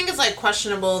 Do you think it's like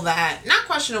questionable that, not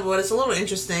questionable, but it's a little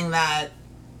interesting that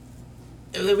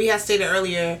we had stated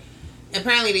earlier,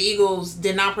 apparently the Eagles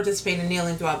did not participate in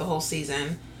kneeling throughout the whole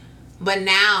season. But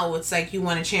now it's like you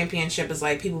won a championship. It's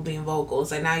like people being vocal. It's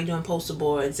like now you're doing poster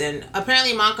boards. And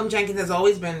apparently Malcolm Jenkins has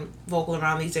always been vocal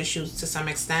around these issues to some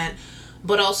extent.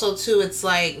 But also, too, it's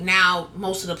like now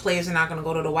most of the players are not going to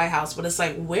go to the White House. But it's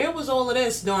like, where was all of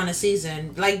this during the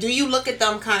season? Like, do you look at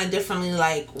them kind of differently?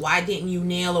 Like, why didn't you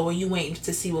kneel, or were you waiting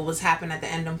to see what was happening at the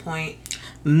ending point?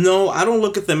 No, I don't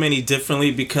look at them any differently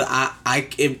because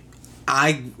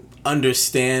I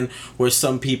understand where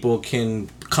some people can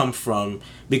come from,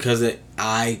 because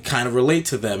I kind of relate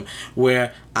to them,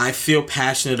 where I feel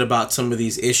passionate about some of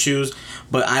these issues,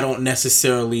 but I don't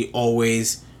necessarily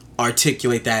always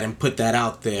articulate that and put that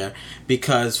out there,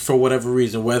 because for whatever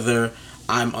reason, whether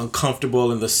I'm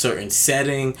uncomfortable in the certain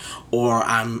setting or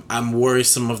I'm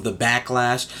worrisome of the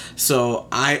backlash. So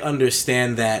I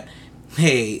understand that,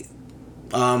 hey,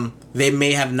 they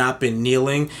may have not been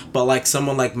kneeling, but like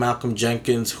someone like Malcolm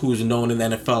Jenkins, who's known in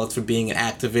the NFL for being an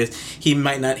activist, he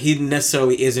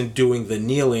necessarily isn't doing the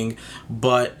kneeling,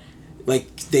 but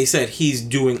like they said, he's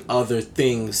doing other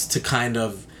things to kind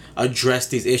of address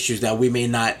these issues that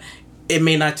it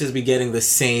may not just be getting the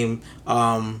same,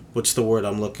 what's the word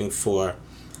I'm looking for,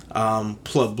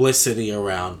 publicity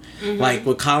around. Mm-hmm. Like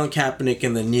with Colin Kaepernick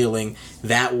and the kneeling,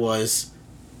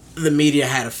 the media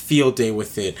had a field day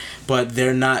with it, but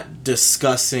they're not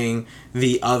discussing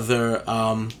the other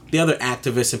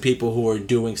activists and people who are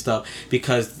doing stuff,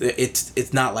 because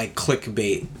it's not like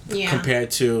clickbait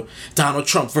compared to Donald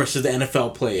Trump versus the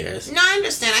NFL players. No, I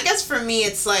understand. I guess for me,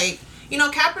 it's like, you know,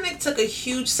 Kaepernick took a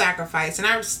huge sacrifice, and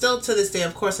I still to this day,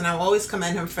 of course, and I always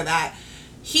commend him for that.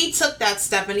 He took that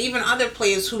step, and even other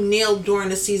players who kneeled during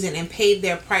the season and paid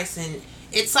their price. And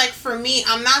it's like, for me,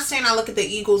 I'm not saying I look at the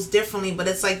Eagles differently, but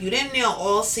it's like, you didn't kneel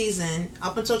all season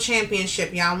up until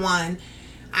championship. Y'all won.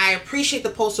 I appreciate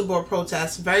the poster board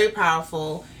protest. Very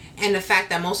powerful. And the fact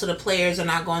that most of the players are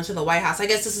not going to the White House. I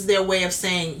guess this is their way of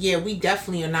saying, yeah, we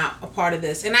definitely are not a part of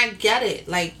this. And I get it.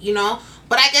 Like, you know.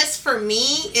 But I guess for me,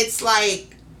 it's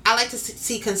like, I like to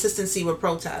see consistency with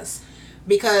protests.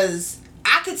 Because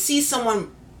I could see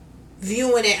someone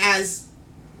viewing it as,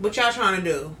 what y'all trying to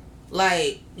do?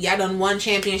 Like, y'all done won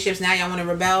championships, now y'all want to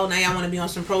rebel, now y'all want to be on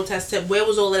some protest tip. Where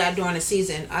was all of that during the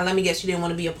season? Let me guess, you didn't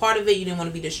want to be a part of it, you didn't want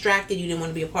to be distracted, you didn't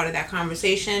want to be a part of that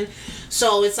conversation.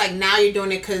 So it's like, now you're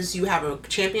doing it because you have a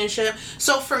championship.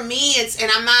 So for me,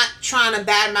 and I'm not trying to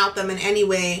badmouth them in any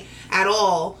way at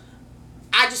all,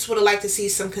 I just would have liked to see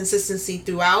some consistency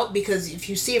throughout, because if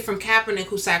you see it from Kaepernick,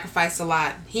 who sacrificed a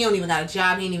lot, he don't even got a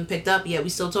job, he ain't even picked up yet, we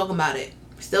still talking about it,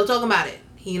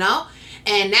 you know?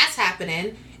 And that's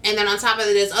happening. And then on top of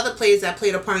it, there's other players that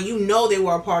played a part, you know they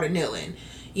were a part of kneeling.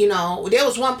 You know, there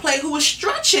was one player who was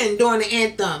stretching during the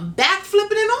anthem,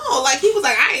 backflipping and all. Like, he was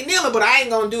like, I ain't kneeling, but I ain't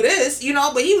gonna do this, you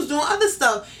know, but he was doing other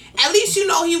stuff. At least, you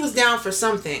know, he was down for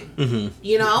something,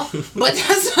 you know? But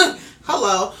that's,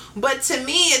 hello. But to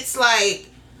me, it's like,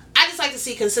 I just like to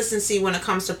see consistency when it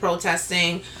comes to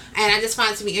protesting. And I just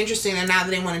find it to be interesting that now that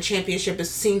they won a championship, it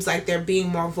seems like they're being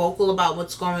more vocal about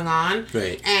what's going on.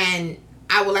 Right. And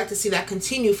I would like to see that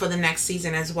continue for the next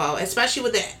season as well, especially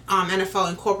with the NFL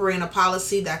incorporating a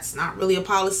policy that's not really a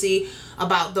policy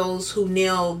about those who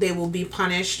kneel, they will be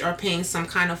punished or paying some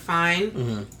kind of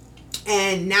fine.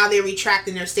 And now they're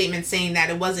retracting their statement saying that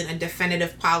it wasn't a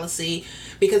definitive policy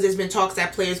because there's been talks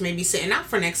that players may be sitting out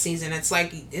for next season. It's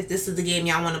like, if this is the game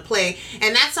y'all want to play.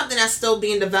 And that's something that's still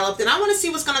being developed. And I want to see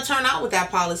what's going to turn out with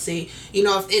that policy. You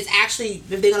know, if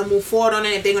they're going to move forward on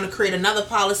it, if they're going to create another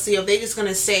policy, or if they're just going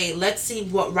to say, let's see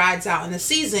what rides out in the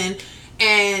season.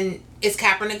 And is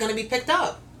Kaepernick going to be picked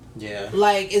up? Yeah.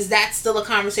 Like, is that still a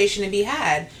conversation to be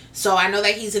had? So I know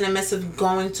that he's in the midst of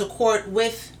going to court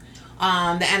with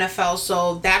the NFL,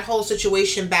 so that whole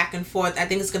situation back and forth, I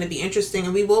think it's going to be interesting,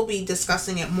 and we will be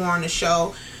discussing it more on the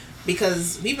show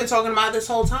because we've been talking about this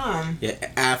whole time.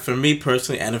 Yeah, for me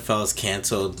personally, NFL is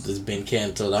canceled. It's been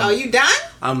canceled. Oh, you done?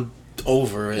 I'm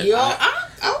over it.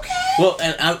 Okay. Well,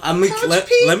 and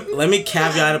let me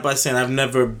caveat it by saying I've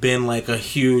never been like a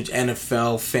huge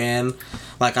NFL fan.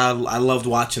 Like, I loved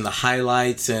watching the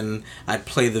highlights, and I'd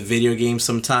play the video game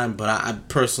sometime, but I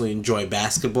personally enjoy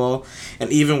basketball. And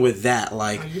even with that,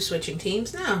 like... Are you switching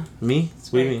teams now? Me? It's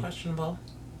very questionable.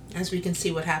 As we can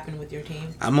see what happened with your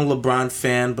team. I'm a LeBron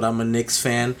fan, but I'm a Knicks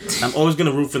fan. I'm always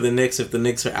going to root for the Knicks if the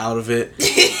Knicks are out of it.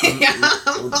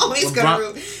 I'm always going to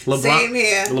root. Same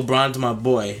here. LeBron's my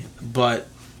boy, but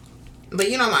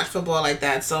you don't watch football like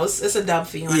that, so it's a dub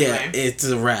for you anyway. Yeah, it's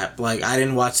a wrap. Like, I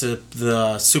didn't watch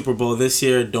the Super Bowl this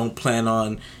year. Don't plan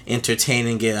on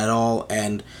entertaining it at all.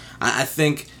 And I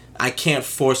think I can't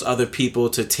force other people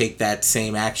to take that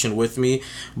same action with me.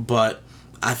 But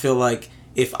I feel like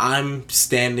if I'm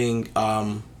standing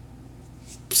firm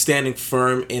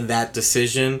in that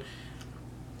decision,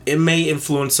 it may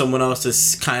influence someone else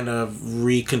to kind of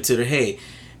reconsider, hey,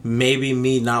 maybe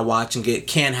me not watching it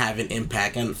can have an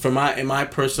impact. And in my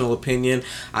personal opinion,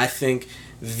 I think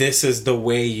this is the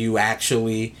way you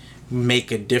actually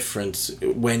make a difference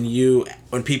when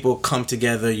people come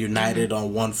together united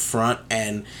on one front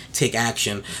and take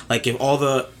action. Like, if all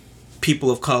the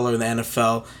people of color in the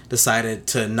NFL decided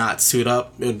to not suit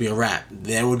up, it would be a wrap.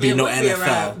 There would be no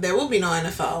NFL. There will be no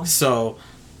NFL. So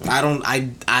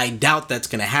I doubt that's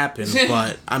gonna happen,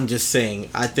 but I'm just saying,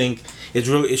 I think it's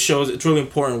really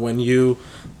important when you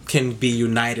can be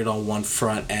united on one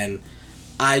front. And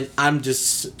I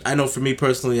know for me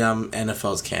personally,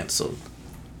 NFL's canceled.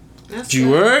 That's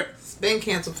you heard? It's been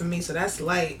canceled for me, so that's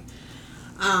light.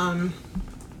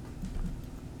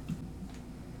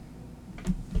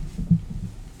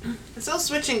 So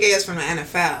switching gears from the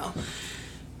NFL.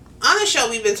 On the show,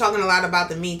 we've been talking a lot about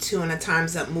the Me Too and the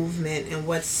Time's Up movement and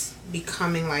what's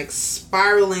becoming like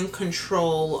spiraling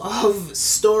control of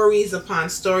stories upon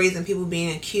stories and people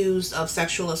being accused of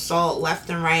sexual assault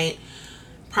left and right,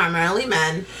 primarily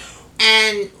men.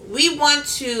 And we want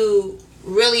to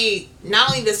really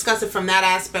not only discuss it from that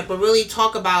aspect, but really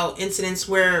talk about incidents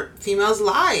where females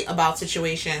lie about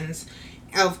situations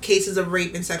of cases of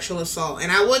rape and sexual assault.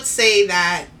 And I would say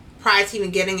that prior to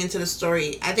even getting into the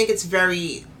story, I think it's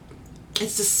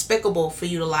despicable for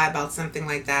you to lie about something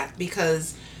like that,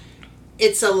 because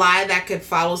it's a lie that could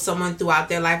follow someone throughout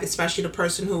their life, especially the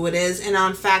person who it is. And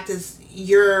in fact,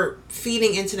 you're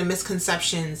feeding into the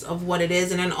misconceptions of what it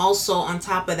is. And then also on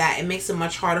top of that, it makes it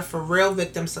much harder for real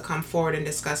victims to come forward and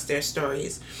discuss their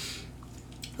stories.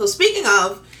 So speaking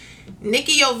of,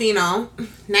 Nikki Jovino,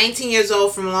 19 years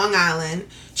old from Long Island,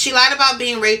 she lied about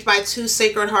being raped by two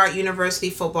Sacred Heart University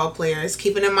football players,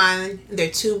 keeping in mind they're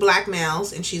two black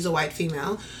males and she's a white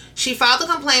female. She filed a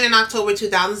complaint in October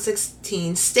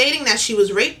 2016 stating that she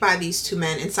was raped by these two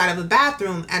men inside of a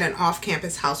bathroom at an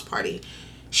off-campus house party.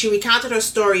 She recounted her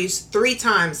stories 3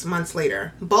 times months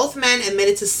later. Both men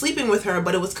admitted to sleeping with her,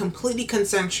 but it was completely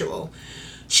consensual.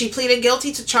 She pleaded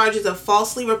guilty to charges of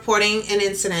falsely reporting an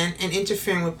incident and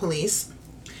interfering with police.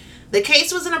 The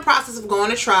case was in the process of going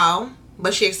to trial,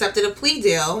 but she accepted a plea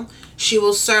deal. She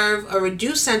will serve a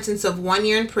reduced sentence of 1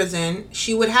 year in prison.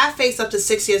 She would have faced up to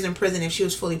 6 years in prison if she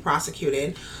was fully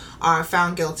prosecuted or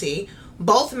found guilty.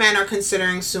 Both men are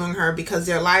considering suing her because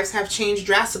their lives have changed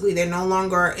drastically. They're no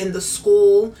longer in the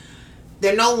school.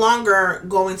 They're no longer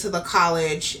going to the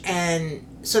college, and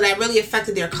so that really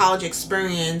affected their college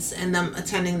experience and them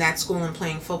attending that school and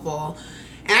playing football.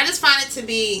 And I just find it to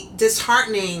be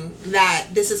disheartening that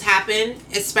this has happened,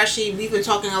 especially we've been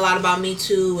talking a lot about Me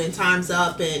Too and Time's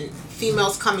Up and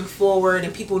females coming forward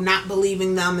and people not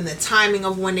believing them and the timing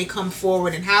of when they come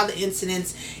forward and how the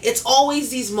incidents, it's always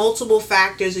these multiple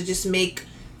factors that just make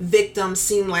victims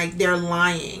seem like they're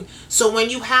lying. So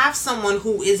when you have someone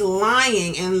who is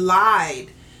lying and lied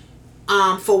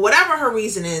for whatever her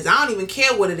reason is, I don't even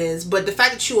care what it is, but the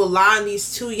fact that you lie on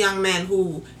these two young men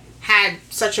who had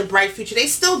such a bright future, they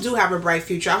still do have a bright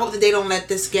future. I hope that they don't let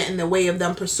this get in the way of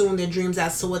them pursuing their dreams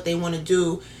as to what they want to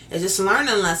do. It's just a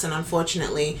learning lesson,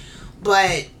 unfortunately.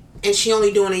 But and she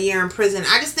only doing a year in prison.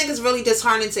 I just think it's really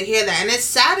disheartening to hear that. And it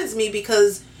saddens me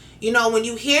because, you know, when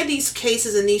you hear these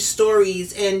cases and these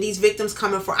stories and these victims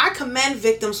coming forward, I commend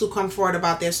victims who come forward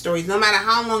about their stories, no matter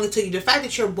how long it took you. The fact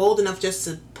that you're bold enough just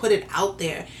to put it out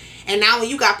there. And now when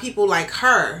you got people like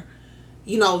her,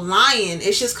 you know, lying,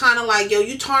 it's just kind of like, yo,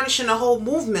 you tarnishing the whole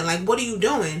movement. Like, what are you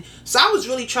doing? So I was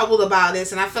really troubled about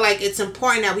this, and I feel like it's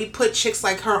important that we put chicks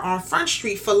like her on Front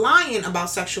Street for lying about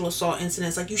sexual assault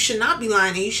incidents. Like, you should not be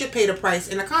lying, and you should pay the price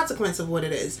and the consequence of what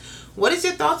it is. What is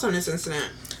your thoughts on this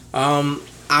incident?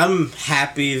 I'm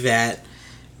happy that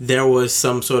there was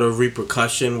some sort of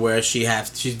repercussion where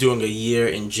she's doing a year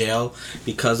in jail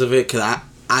because of it, because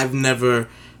I've never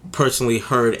personally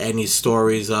heard any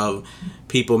stories of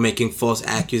people making false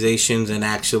accusations and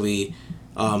actually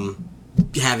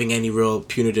having any real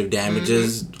punitive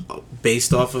damages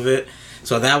based off of it.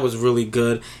 So that was really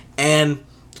good. And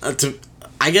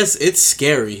I guess it's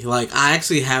scary. Like, I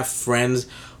actually have friends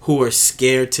who are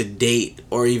scared to date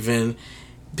or even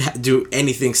do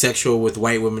anything sexual with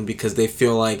white women because they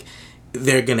feel like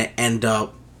they're gonna end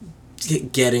up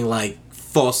getting like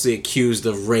falsely accused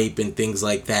of rape and things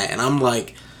like that. And I'm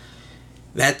like,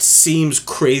 that seems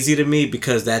crazy to me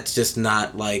because that's just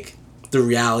not like the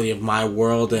reality of my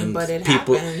world. And but it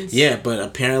people happens. Yeah, but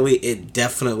apparently it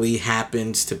definitely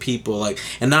happens to people. Like,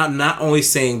 and not only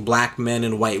saying black men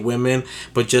and white women,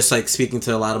 but just like speaking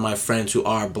to a lot of my friends who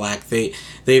are black,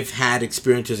 they've had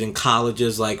experiences in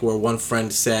colleges, like where one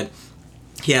friend said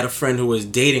he had a friend who was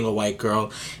dating a white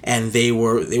girl and they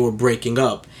were breaking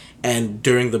up, and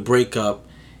during the breakup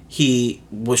he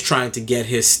was trying to get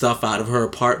his stuff out of her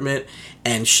apartment,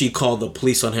 and she called the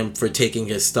police on him for taking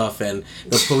his stuff, and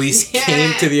the police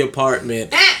came to the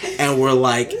apartment and were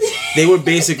like, they were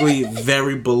basically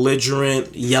very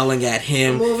belligerent, yelling at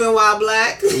him. Moving while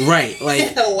black? Right.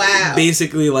 Like, wow.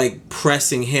 Basically like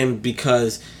pressing him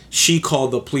because she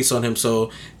called the police on him,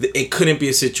 so it couldn't be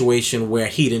a situation where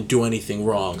he didn't do anything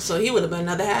wrong. So he would have been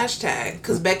another hashtag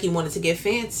because Becky wanted to get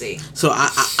fancy. So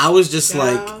I was just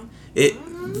like,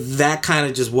 that kind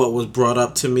of just what was brought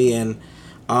up to me. And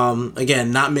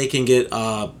again, not making it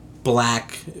a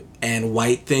black and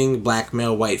white thing, black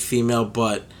male, white female,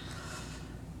 but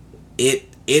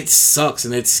it sucks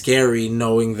and it's scary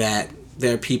knowing that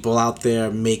there are people out there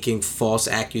making false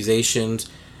accusations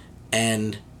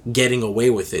and getting away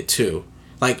with it too.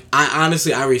 Like, I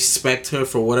honestly respect her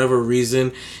for whatever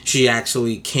reason. She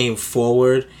actually came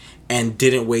forward and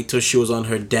didn't wait till she was on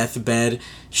her deathbed.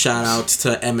 Shout outs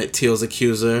to Emmett Till's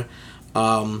accuser.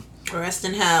 Rest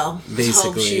in hell.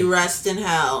 Basically. Hope she rest in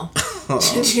hell.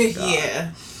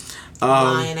 Yeah.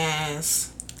 Lying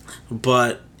ass.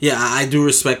 But yeah, I do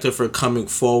respect her for coming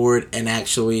forward and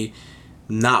actually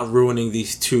not ruining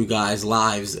these two guys'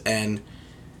 lives. She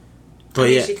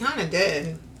kind of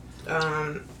did.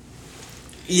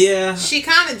 Yeah. She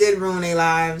kind of did ruin their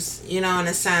lives, you know, in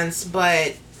a sense,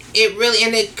 but it really,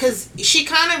 because she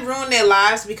kind of ruined their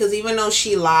lives because even though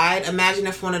she lied, imagine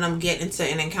if one of them get into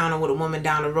an encounter with a woman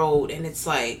down the road and it's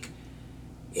like,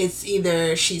 it's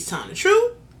either she's telling the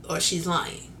truth or she's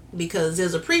lying because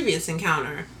there's a previous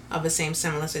encounter of the same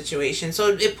similar situation. So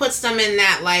it puts them in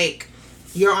that, like,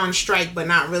 you're on strike but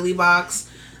not really box.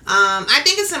 I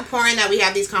think it's important that we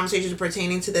have these conversations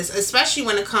pertaining to this, especially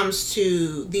when it comes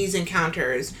to these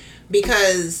encounters,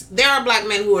 because there are black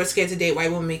men who are scared to date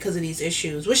white women because of these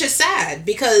issues, which is sad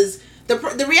because the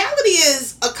reality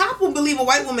is a cop will believe a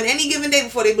white woman any given day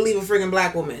before they believe a friggin'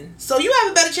 black woman. So you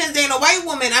have a better chance dating a black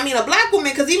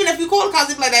woman, because even if you call the cops,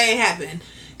 they be like, that ain't happened.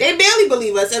 They barely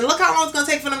believe us, and look how long it's going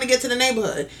to take for them to get to the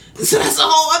neighborhood. So that's a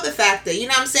whole other factor, you know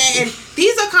what I'm saying? And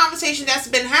these are conversations that's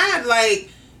been had, like,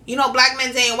 you know, black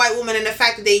men dating white women and the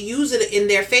fact that they use it in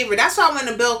their favor. That's why when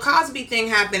the Bill Cosby thing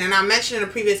happened, and I mentioned in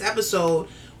a previous episode,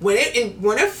 when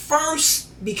it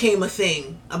first became a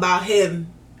thing about him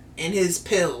and his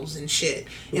pills and shit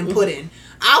and pudding,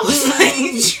 I was like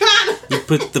trying to... You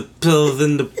put the pills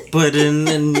in the pudding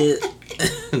and you...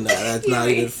 No, that's not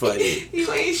even funny.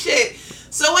 You ain't shit.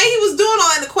 So when he was doing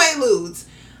all in the Quaaludes,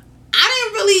 I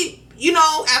didn't really, you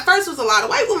know, at first it was a lot of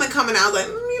white women coming out. I was like,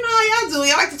 you know how y'all do.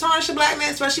 Y'all like to tarnish a black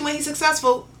man, especially when he's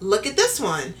successful. Look at this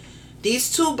one.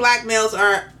 These two black males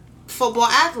are football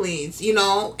athletes, you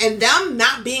know, and them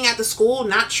not being at the school,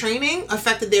 not training,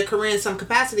 affected their career in some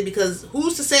capacity, because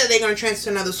who's to say that they're going to transfer to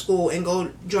another school and go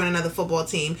join another football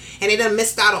team, and they done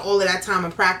missed out on all of that time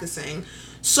of practicing.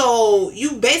 So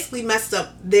you basically messed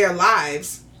up their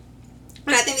lives.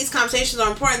 And I think these conversations are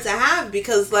important to have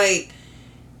because, like,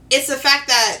 it's the fact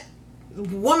that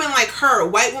women like her,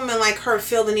 white women like her,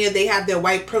 feel the need they have their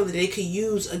white privilege they could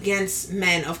use against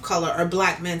men of color or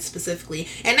black men specifically.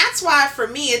 And that's why, for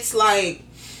me, it's like,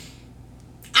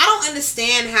 I I don't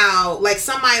understand how, like,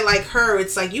 somebody like her,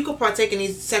 it's like you could partake in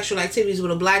these sexual activities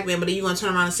with a black man, but then you're going to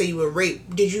turn around and say you were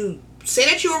raped. Did you say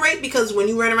that you were raped because when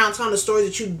you ran around telling the story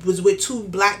that you was with 2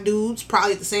 black dudes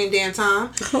probably at the same damn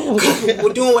time?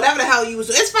 We're doing whatever the hell you was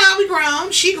doing. It's fine, we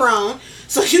grown. She grown.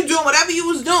 So you doing whatever you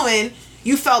was doing.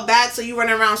 You felt bad, so you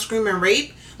running around screaming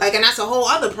rape. Like, and that's a whole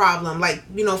other problem. Like,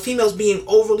 you know, females being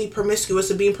overly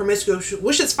promiscuous or being promiscuous,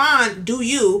 which is fine, do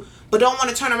you, but don't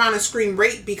want to turn around and scream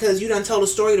rape because you done told the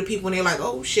story to people and they're like,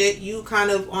 oh shit, you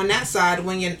kind of on that side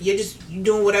when you're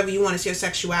doing whatever you want. It's your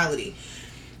sexuality.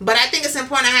 But I think it's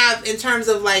important to have in terms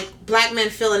of like black men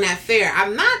feeling that fear. I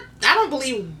don't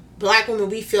believe black women,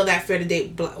 we feel that fear to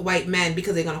date white men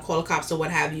because they're going to call the cops or what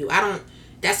have you.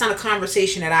 That's not a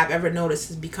conversation that I've ever noticed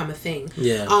has become a thing.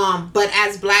 Yeah. But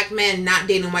as black men not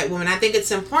dating white women, I think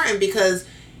it's important because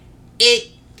it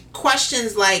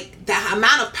questions like the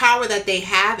amount of power that they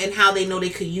have and how they know they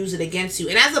could use it against you.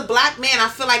 And as a black man, I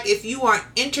feel like if you are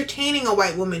entertaining a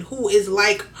white woman who is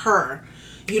like her,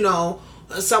 you know,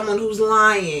 someone who's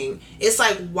lying, it's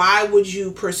like, why would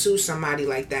you pursue somebody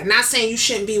like that? Not saying you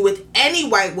shouldn't be with any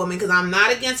white woman, because I'm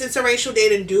not against interracial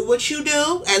dating. Do what you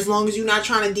do, as long as you're not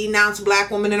trying to denounce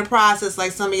black women in the process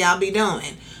like some of y'all be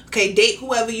doing. Okay, date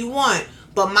whoever you want.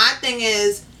 But my thing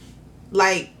is,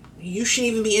 like, you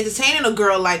shouldn't even be entertaining a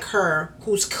girl like her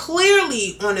who's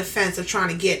clearly on the fence of trying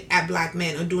to get at black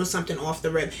men or doing something off the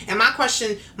rip. And my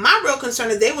real concern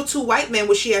is they were 2 white men.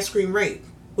 Would she have screamed rape?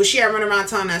 Would she have run around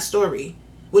telling that story?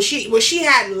 Would she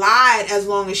had lied as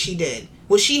long as she did?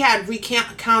 Would she had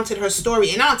recounted her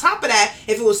story? And on top of that,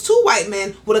 if it was 2 white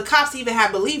men, would the cops even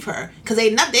have believed her? Because they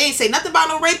ain't say nothing about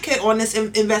no rape kit on this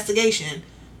investigation.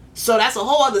 So that's a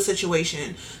whole other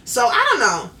situation. So I don't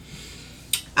know.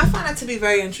 I find that to be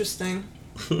very interesting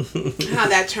how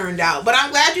that turned out. But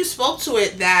I'm glad you spoke to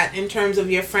it, that in terms of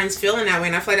your friends feeling that way.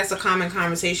 And I feel like that's a common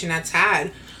conversation that's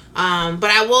had. But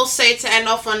I will say, to end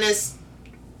off on this,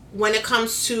 when it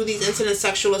comes to these incidents of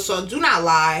sexual assault, do not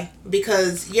lie,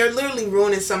 because you're literally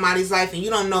ruining somebody's life and you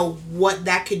don't know what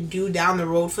that could do down the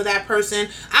road for that person.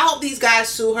 I hope these guys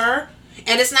sue her,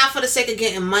 and it's not for the sake of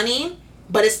getting money,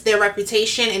 but it's their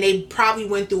reputation, and they probably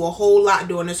went through a whole lot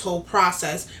during this whole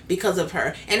process because of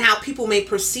her. And how people may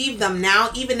perceive them now,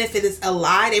 even if it is a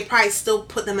lie, they probably still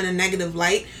put them in a negative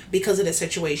light because of the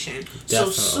situation. Definitely.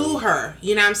 So sue her.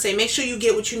 You know what I'm saying? Make sure you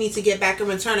get what you need to get back in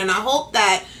return. And I hope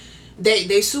that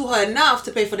they sue her enough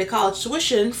to pay for their college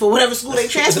tuition for whatever school they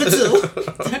transfer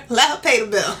to. Let her pay the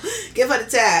bill. Give her the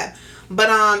tab. But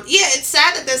yeah, it's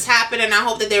sad that this happened, and I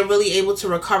hope that they're really able to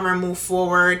recover and move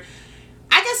forward.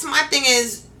 I guess my thing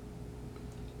is,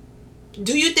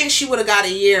 do you think she would have got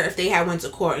a year if they had went to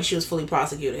court and she was fully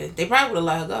prosecuted? They probably would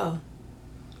have let her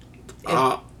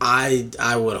go.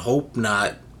 I would hope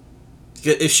not.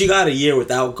 If she got a year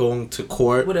without going to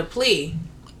court with a plea,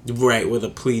 right? With a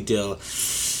plea deal.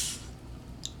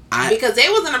 Because they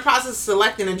was in the process of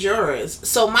selecting the jurors.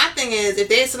 So my thing is, if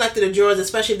they selected the jurors,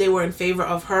 especially if they were in favor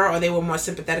of her or they were more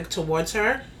sympathetic towards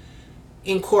her,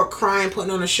 in court crying,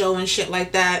 putting on a show and shit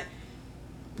like that,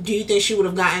 do you think she would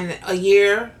have gotten a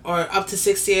year or up to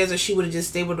 6 years, or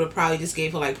they would have probably just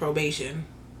gave her like probation?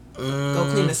 Go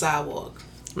clean the sidewalk.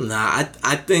 Nah,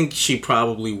 I think she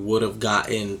probably would have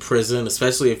gotten prison,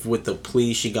 especially if with the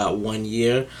plea she got 1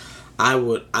 year. I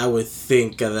would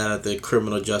think that the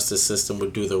criminal justice system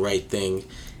would do the right thing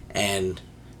and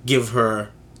give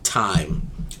her time.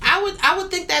 I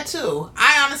would think that too.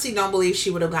 I honestly don't believe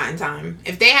she would have gotten time.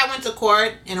 If they had went to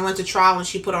court and went to trial and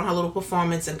she put on her little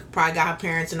performance and probably got her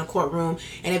parents in the courtroom,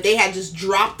 and if they had just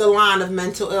dropped the line of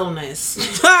mental illness,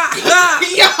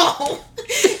 yo,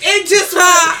 it just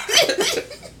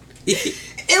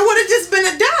it would have just been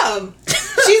a dub.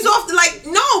 She's off the, like,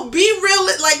 no, be real,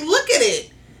 like, look at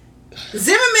it.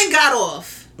 Zimmerman got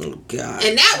off. Oh, God.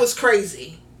 And that was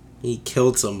crazy. He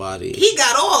killed somebody. He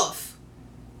got off.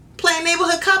 Playing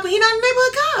neighborhood cop, and he not a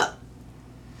neighborhood cop.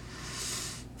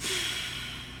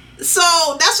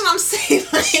 So, that's what I'm saying.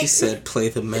 Like, she said, play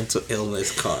the mental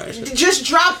illness card. Just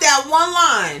drop that one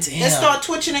line. Damn. And start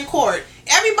twitching in court.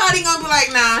 Everybody gonna be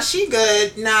like, nah, she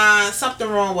good. Nah, something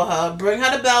wrong with her. Bring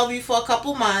her to Bellevue for a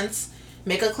couple months.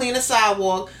 Make her clean the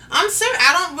sidewalk. I'm serious.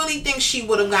 I don't really think she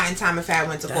would have gotten time if I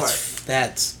went to court.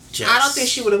 That's just... I don't think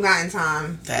she would have gotten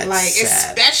time. That's like,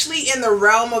 sad. Especially in the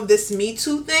realm of this Me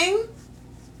Too thing.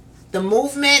 The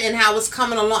movement and how it's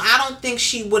coming along. I don't think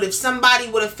she would have... Somebody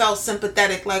would have felt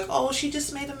sympathetic. Like, oh, she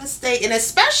just made a mistake. And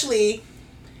especially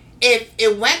if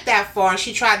it went that far and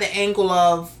she tried the angle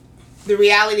of, the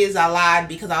reality is I lied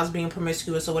because I was being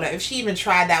promiscuous or whatever. If she even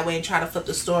tried that way and tried to flip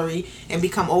the story and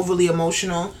become overly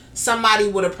emotional, somebody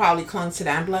would have probably clung to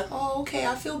that and be like, oh, okay,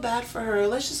 I feel bad for her.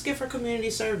 Let's just give her community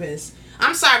service.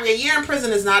 I'm sorry, a year in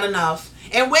prison is not enough.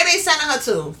 And where they sending her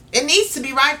to? It needs to be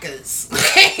Rikers.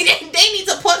 They need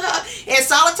to put her in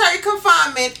solitary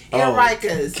confinement in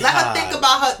Rikers. God. Let her think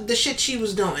about the shit she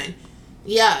was doing.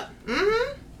 Yeah.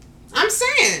 Mm-hmm. I'm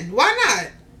saying, why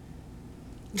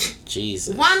not?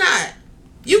 Jesus. Why not?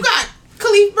 You got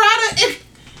Khalif Browder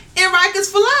in Rikers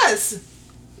for less.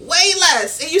 Way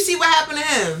less. And you see what happened to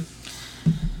him.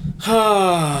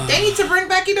 They need to bring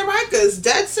Becky to Rikers.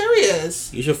 Dead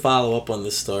serious. You should follow up on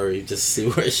this story. Just see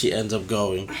where she ends up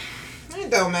going.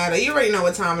 It don't matter. You already know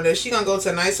what time it is. She gonna go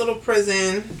to a nice little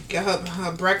prison, get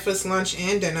her breakfast, lunch,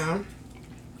 and dinner,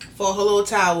 for her little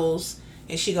towels,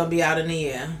 and she gonna be out in the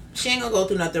air. She ain't gonna go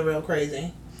through nothing real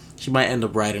crazy. She might end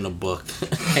up writing a book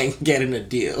and getting a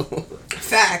deal.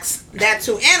 Facts. That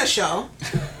too. And a show.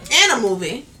 And a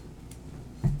movie.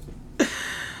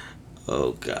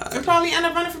 Oh, God. And probably end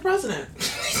up running for president.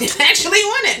 Actually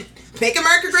winning. Make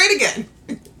America great again.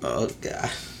 Oh, God.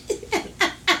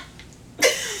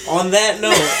 On that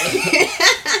note,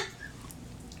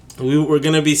 we're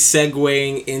going to be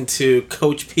segueing into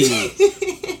Coach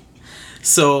P.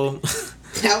 So...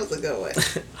 That was a good one.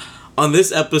 On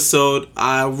this episode,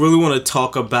 I really want to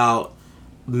talk about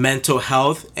mental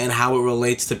health and how it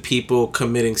relates to people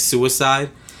committing suicide.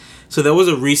 So there was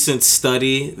a recent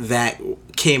study that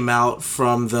came out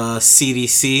from the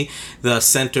CDC, the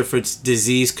Center for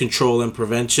Disease Control and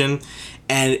Prevention,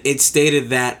 and it stated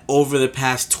that over the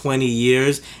past 20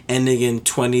 years, ending in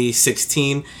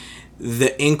 2016,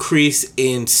 the increase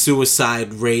in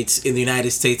suicide rates in the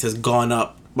United States has gone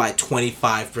up by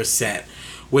 25%,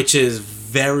 which is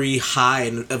very high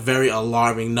and a very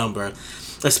alarming number,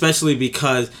 especially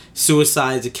because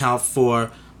suicides account for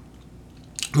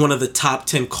one of the top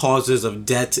 10 causes of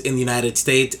death in the United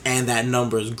States, and that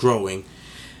number is growing.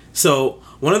 So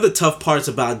one of the tough parts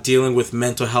about dealing with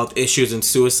mental health issues and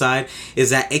suicide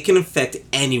is that it can affect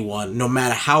anyone, no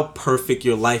matter how perfect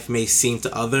your life may seem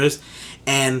to others.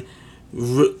 And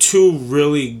two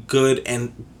really good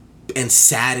and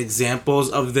sad examples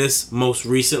of this most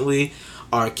recently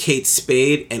are Kate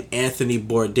Spade and Anthony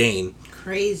Bourdain.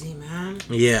 Crazy, man.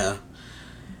 Yeah.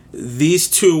 These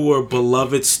two were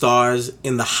beloved stars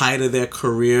in the height of their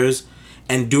careers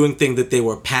and doing things that they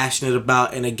were passionate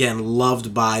about and, again,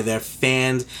 loved by their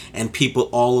fans and people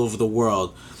all over the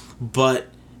world. But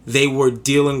they were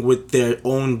dealing with their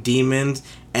own demons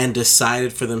and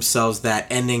decided for themselves that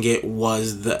ending it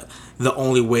was the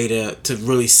only way to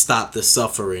really stop the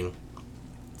suffering.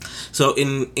 So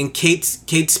in Kate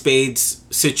Spade's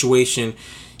situation,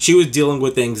 she was dealing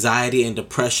with anxiety and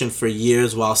depression for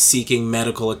years while seeking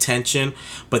medical attention,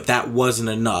 but that wasn't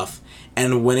enough.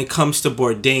 And when it comes to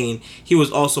Bourdain, he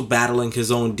was also battling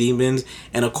his own demons,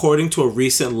 and according to a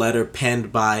recent letter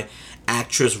penned by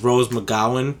actress Rose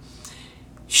McGowan,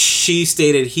 she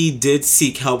stated he did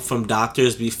seek help from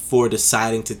doctors before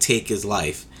deciding to take his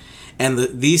life. And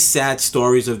these sad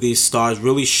stories of these stars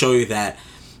really show you that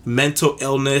mental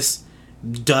illness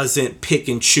doesn't pick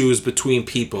and choose between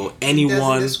people. Anyone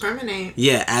doesn't discriminate.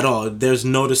 Yeah, at all. There's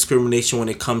no discrimination when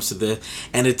it comes to this,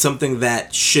 and it's something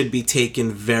that should be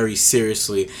taken very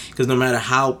seriously, because no matter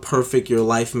how perfect your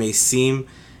life may seem,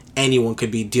 anyone could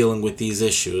be dealing with these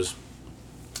issues.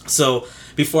 So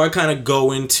before I kind of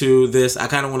go into this, I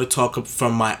kind of want to talk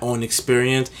from my own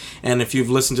experience. And if you've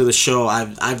listened to the show,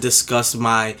 I've discussed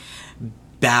my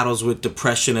battles with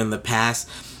depression in the past.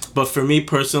 But for me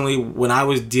personally, when I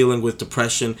was dealing with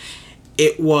depression,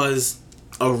 it was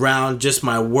around just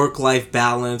my work-life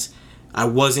balance. I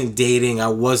wasn't dating. I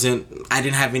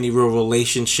didn't have any real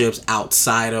relationships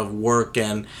outside of work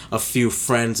and a few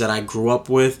friends that I grew up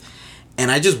with.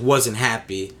 And I just wasn't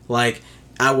happy. Like,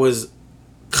 I was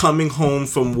coming home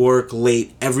from work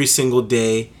late every single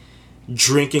day,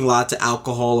 drinking lots of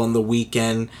alcohol on the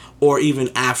weekend, or even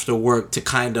after work to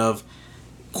kind of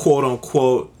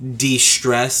quote-unquote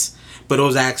de-stress, but it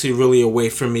was actually really a way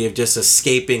for me of just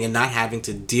escaping and not having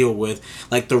to deal with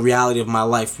like the reality of my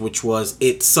life, which was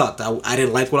it sucked. I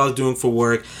didn't like what I was doing for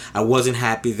work. I wasn't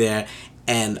happy there,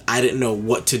 and I didn't know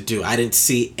what to do. I didn't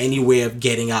see any way of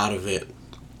getting out of it.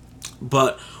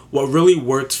 But what really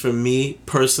worked for me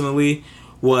personally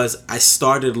was I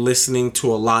started listening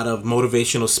to a lot of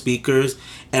motivational speakers,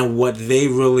 and what they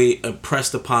really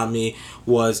impressed upon me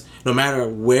was no matter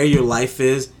where your life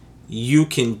is, you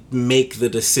can make the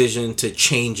decision to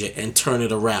change it and turn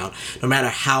it around, no matter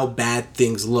how bad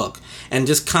things look. And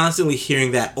just constantly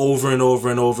hearing that over and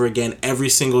over and over again every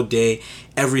single day,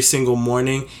 every single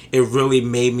morning, it really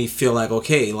made me feel like,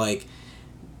 okay, like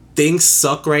things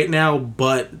suck right now,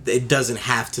 but it doesn't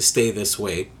have to stay this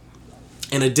way.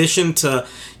 In addition to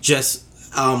just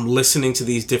listening to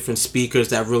these different speakers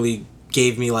that really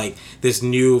gave me like this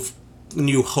new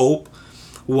hope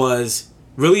was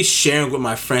really sharing with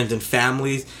my friends and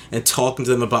families and talking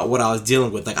to them about what I was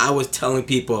dealing with. Like, I was telling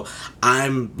people,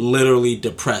 I'm literally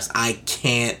depressed. I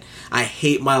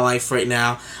hate my life right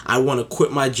now. I want to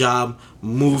quit my job,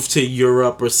 move to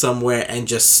Europe or somewhere and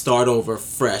just start over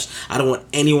fresh. I don't want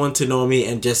anyone to know me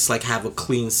and just like have a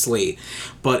clean slate.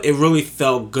 But it really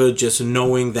felt good just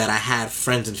knowing that I had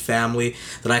friends and family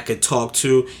that I could talk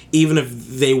to, even if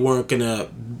they weren't gonna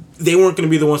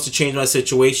be the ones to change my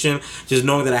situation. Just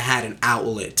knowing that I had an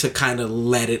outlet to kind of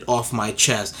let it off my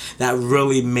chest, that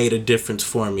really made a difference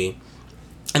for me.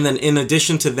 And then in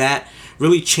addition to that,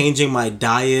 really changing my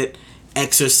diet,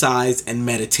 exercise, and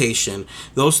meditation.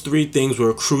 Those three things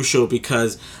were crucial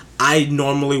because I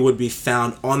normally would be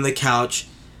found on the couch,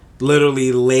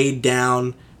 literally laid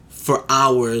down for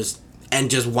hours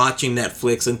and just watching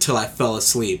Netflix until I fell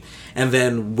asleep, and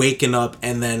then waking up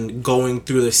and then going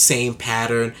through the same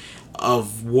pattern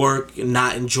of work,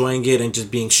 not enjoying it, and just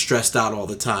being stressed out all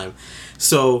the time.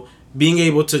 So being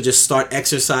able to just start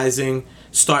exercising,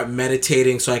 start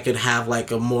meditating so I could have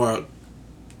like a more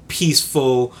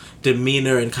peaceful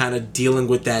demeanor and kind of dealing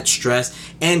with that stress,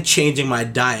 and changing my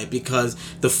diet, because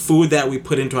the food that we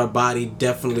put into our body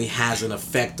definitely has an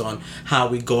effect on how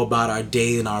we go about our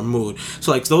day and our mood.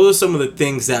 So like those are some of the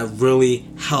things that really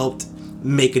helped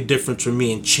make a difference for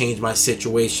me and change my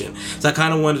situation. So I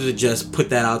kind of wanted to just put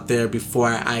that out there before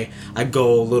I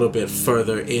go a little bit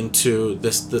further into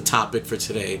the topic for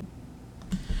today.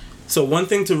 So one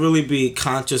thing to really be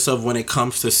conscious of when it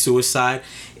comes to suicide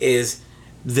is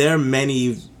there are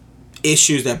many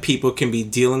issues that people can be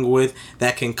dealing with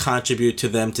that can contribute to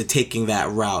them to taking that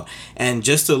route. And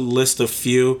just to list a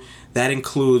few, that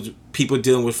includes people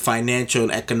dealing with financial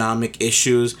and economic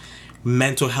issues,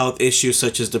 mental health issues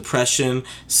such as depression,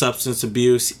 substance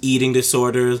abuse, eating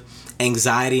disorders,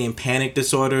 anxiety and panic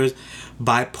disorders,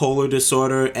 bipolar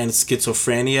disorder, and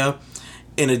schizophrenia.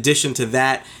 In addition to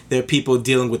that, there are people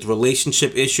dealing with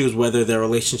relationship issues, whether their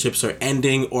relationships are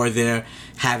ending or they're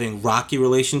having rocky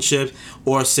relationships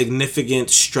or significant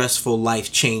stressful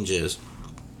life changes.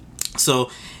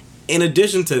 So in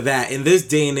addition to that, in this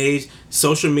day and age,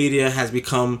 social media has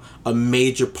become a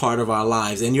major part of our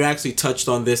lives. And you actually touched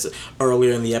on this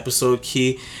earlier in the episode,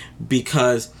 Key,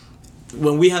 because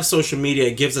when we have social media,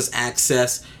 it gives us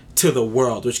access to the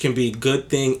world, which can be a good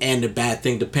thing and a bad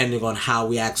thing depending on how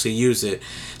we actually use it.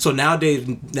 So nowadays,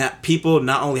 people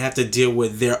not only have to deal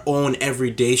with their own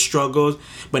everyday struggles,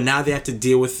 but now they have to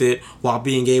deal with it while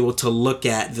being able to look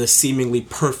at the seemingly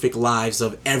perfect lives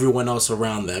of everyone else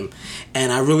around them.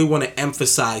 And I really want to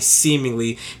emphasize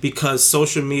seemingly, because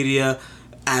social media,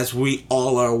 as we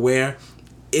all are aware,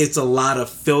 it's a lot of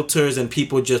filters and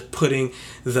people just putting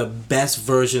the best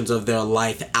versions of their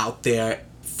life out there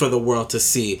for the world to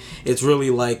see. It's really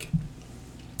like,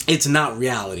 it's not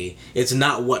reality. It's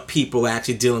not what people are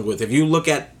actually dealing with. If you look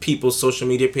at people's social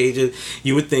media pages,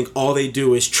 you would think all they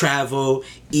do is travel,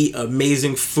 eat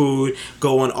amazing food,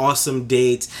 go on awesome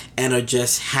dates, and are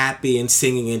just happy and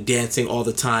singing and dancing all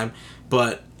the time.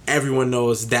 But everyone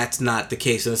knows that's not the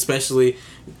case. And especially,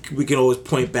 we can always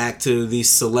point back to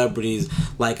these celebrities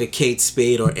like a Kate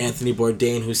Spade or Anthony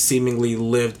Bourdain, who seemingly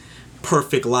lived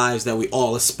perfect lives that we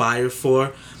all aspire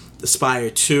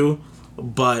to,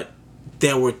 but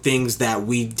there were things that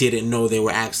we didn't know they were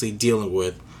actually dealing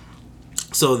with.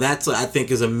 So that's, I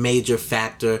think, is a major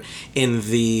factor in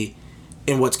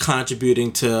what's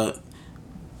contributing to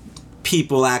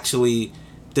people actually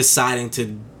deciding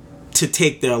to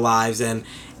take their lives and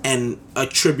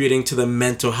attributing to the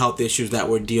mental health issues that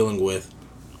we're dealing with.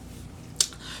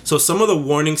 So some of the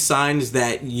warning signs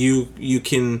that you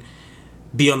can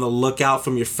be on the lookout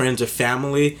from your friends or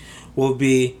family will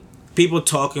be people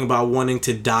talking about wanting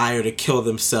to die or to kill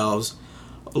themselves,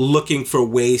 looking for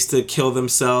ways to kill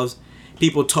themselves,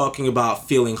 people talking about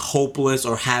feeling hopeless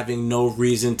or having no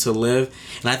reason to live.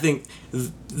 And I think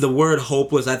the word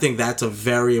hopeless, I think that's a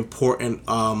very important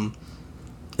word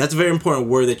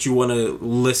that you want to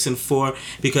listen for,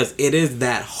 because it is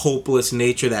that hopeless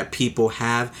nature that people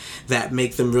have that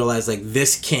make them realize, like,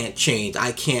 this can't change.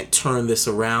 I can't turn this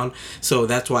around. So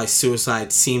that's why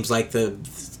suicide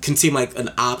can seem like an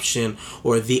option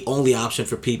or the only option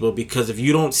for people, because if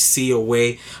you don't see a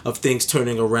way of things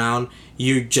turning around,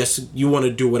 you want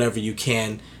to do whatever you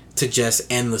can to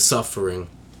just end the suffering.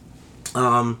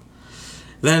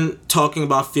 Then talking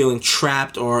about feeling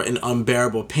trapped or in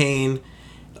unbearable pain,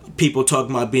 people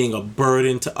talking about being a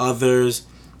burden to others,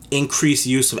 increased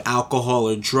use of alcohol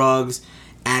or drugs,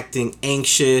 acting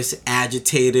anxious,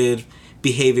 agitated,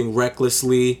 behaving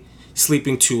recklessly,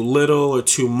 sleeping too little or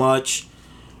too much,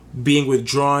 being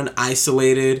withdrawn,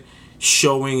 isolated,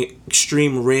 showing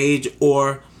extreme rage,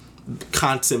 or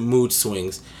constant mood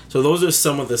swings. So those are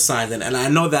some of the signs. And I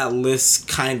know that list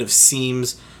kind of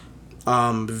seems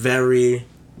very...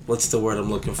 What's the word I'm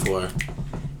looking for?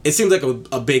 It seems like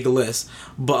a big list,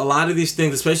 but a lot of these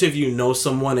things, especially if you know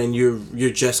someone and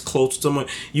you're just close to someone,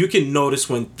 you can notice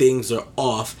when things are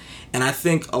off. And I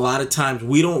think a lot of times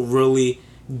we don't really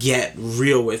get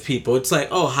real with people. It's like,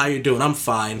 oh, how you doing? I'm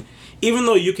fine. Even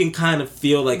though you can kind of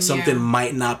feel like something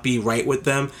might not be right with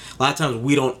them, a lot of times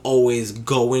we don't always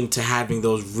go into having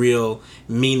those real,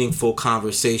 meaningful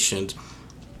conversations.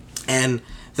 And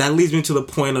that leads me to the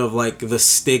point of like the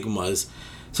stigmas.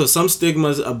 So some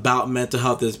stigmas about mental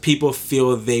health is people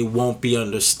feel they won't be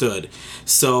understood.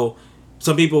 So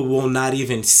some people will not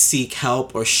even seek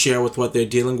help or share with what they're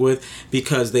dealing with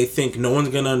because they think no one's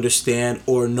going to understand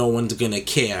or no one's going to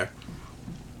care.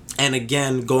 And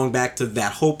again, going back to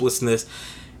that hopelessness,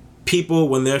 people,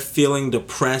 when they're feeling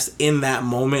depressed in that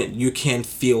moment, you can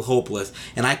feel hopeless.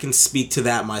 And I can speak to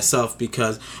that myself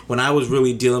because when I was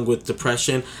really dealing with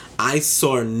depression, I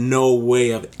saw no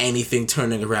way of anything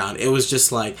turning around. It was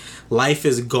just like life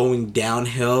is going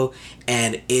downhill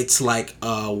and it's like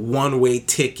a one-way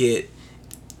ticket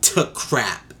to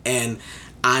crap. And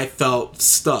I felt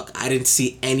stuck. I didn't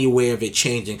see any way of it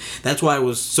changing. That's why it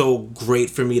was so great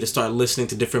for me to start listening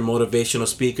to different motivational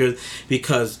speakers,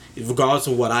 because regardless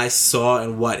of what I saw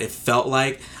and what it felt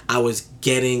like, I was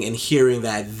getting and hearing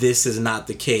that this is not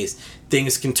the case.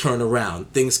 Things can turn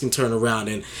around. Things can turn around.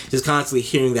 And just constantly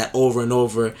hearing that over and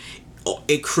over,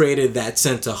 it created that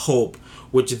sense of hope,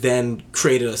 which then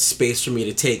created a space for me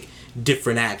to take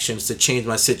different actions to change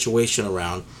my situation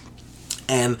around.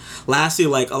 And lastly,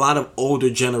 like a lot of older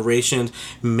generations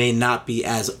may not be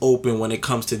as open when it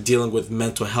comes to dealing with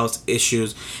mental health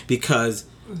issues because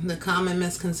the common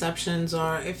misconceptions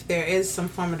are if there is some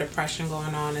form of depression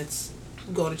going on, it's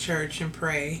go to church and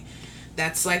pray.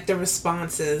 That's like the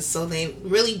responses. So they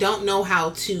really don't know how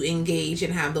to engage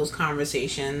and have those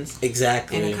conversations.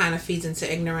 Exactly. And it kind of feeds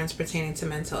into ignorance pertaining to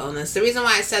mental illness. The reason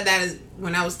why I said that is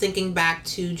when I was thinking back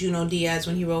to Junot Diaz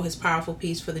when he wrote his powerful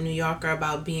piece for The New Yorker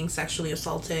about being sexually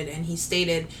assaulted. And he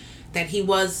stated that he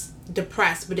was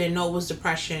depressed but didn't know it was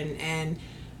depression. And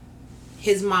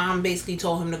his mom basically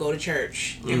told him to go to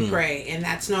church and pray. And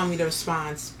that's normally the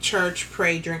response. Church,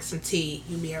 pray, drink some tea.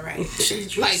 You'll be all right.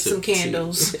 Light some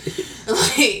candles.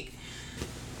 Like,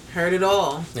 heard it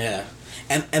all. Yeah.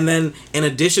 And then in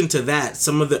addition to that,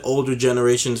 some of the older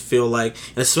generations feel like,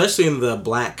 and especially in the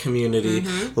Black community,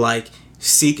 like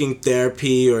seeking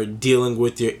therapy or dealing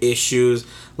with your issues,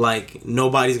 like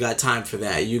nobody's got time for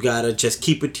that. You gotta just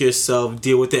keep it to yourself,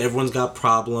 deal with it. Everyone's got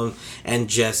problems, and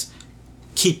just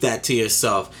keep that to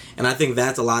yourself. And I think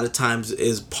that's a lot of times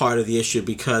is part of the issue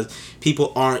because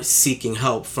people aren't seeking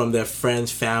help from their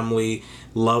friends, family,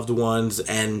 loved ones,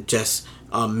 and just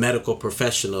medical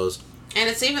professionals. And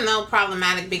it's even though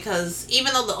problematic because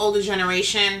even though the older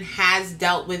generation has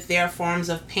dealt with their forms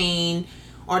of pain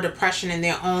or depression in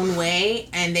their own way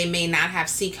and they may not have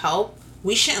seek help,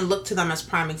 we shouldn't look to them as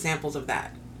prime examples of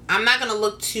that. I'm not going to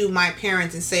look to my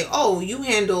parents and say, oh, you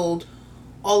handled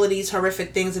all of these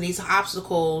horrific things and these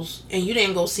obstacles and you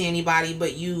didn't go see anybody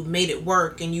but you made it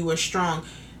work and you were strong.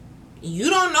 You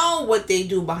don't know what they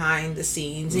do behind the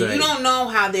scenes and you don't know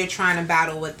how they're trying to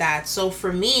battle with that. So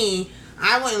for me,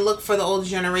 I wouldn't look for the older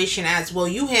generation as, well,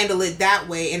 you handle it that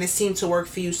way and it seemed to work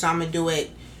for you, so I'm going to do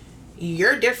it.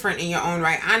 You're different in your own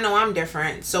right. I know I'm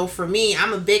different. So for me,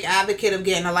 I'm a big advocate of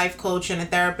getting a life coach and a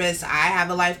therapist. I have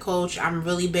a life coach. I'm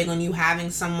really big on you having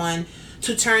someone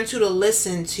to turn to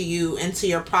listen to you and to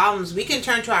your problems. We can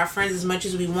turn to our friends as much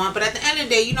as we want, but at the end of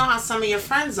the day, you know how some of your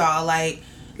friends are. Like,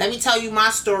 let me tell you my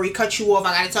story, cut you off.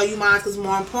 I got to tell you mine because it's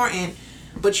more important.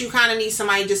 But you kind of need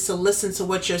somebody just to listen to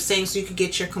what you're saying so you can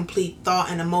get your complete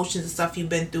thought and emotions and stuff you've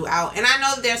been through out. And I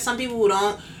know that there's some people who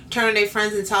don't turn to their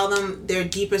friends and tell them their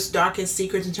deepest, darkest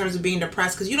secrets in terms of being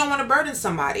depressed because you don't want to burden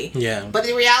somebody. Yeah. But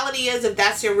the reality is, if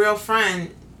that's your real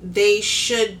friend, they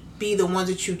should be the ones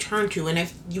that you turn to. And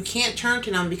if you can't turn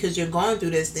to them because you're going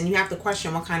through this, then you have to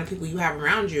question what kind of people you have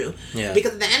around you. Yeah.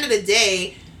 Because at the end of the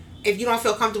day, if you don't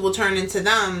feel comfortable turning to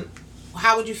them,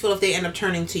 how would you feel if they end up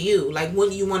turning to you? Like,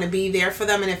 wouldn't you want to be there for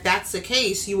them? And if that's the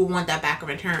case, you will want that back in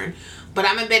return. But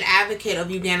I'm a big advocate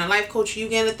of you getting a life coach, you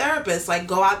getting a therapist. Like,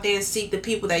 go out there and seek the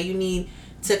people that you need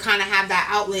to kind of have that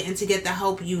outlet and to get the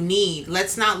help you need.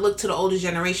 Let's not look to the older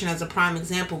generation as a prime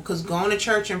example, because going to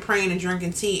church and praying and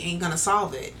drinking tea ain't going to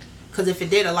solve it. Because if it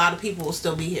did, a lot of people will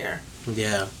still be here.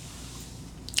 Yeah.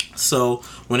 So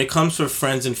when it comes for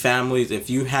friends and families, if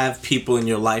you have people in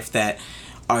your life that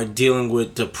are dealing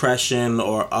with depression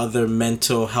or other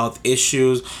mental health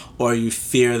issues, or you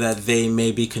fear that they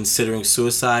may be considering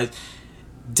suicide,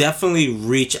 definitely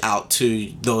reach out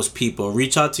to those people.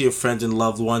 Reach out to your friends and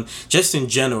loved ones, just in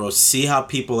general. See how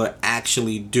people are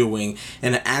actually doing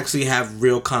and actually have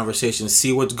real conversations.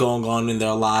 See what's going on in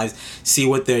their lives. See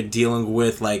what they're dealing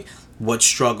with, like what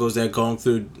struggles they're going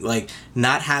through. Like,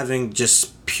 not having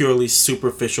just purely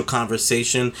superficial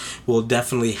conversation will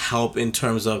definitely help in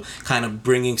terms of kind of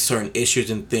bringing certain issues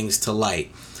and things to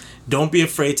light. Don't be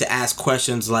afraid to ask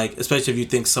questions, like, especially if you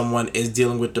think someone is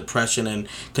dealing with depression and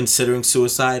considering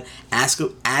suicide,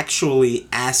 actually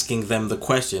asking them the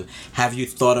question, have you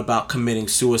thought about committing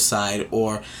suicide,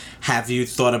 or have you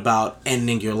thought about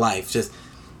ending your life? Just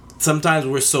sometimes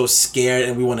we're so scared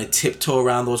and we want to tiptoe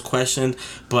around those questions,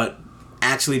 but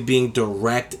actually being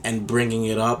direct and bringing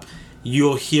it up,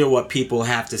 you'll hear what people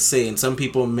have to say. And some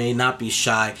people may not be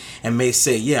shy and may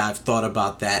say, yeah, I've thought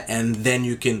about that. And then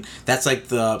you can, that's like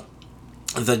the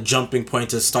jumping point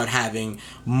to start having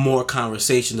more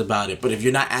conversations about it. But if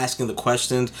you're not asking the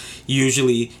questions,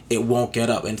 usually it won't get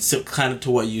up. And so, kind of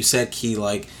to what you said, Key,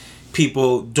 like,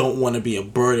 people don't want to be a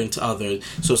burden to others.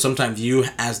 So sometimes you,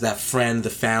 as that friend, the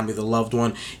family, the loved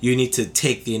one, you need to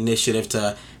take the initiative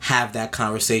to have that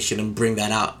conversation and bring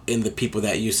that out in the people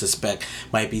that you suspect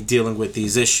might be dealing with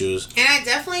these issues. And I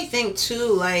definitely think too,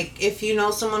 like, if you know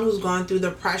someone who's going through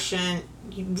depression,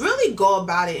 you really go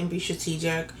about it and be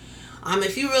strategic.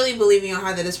 If you really believe in your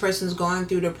heart that this person's going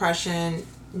through depression,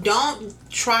 don't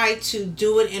try to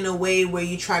do it in a way where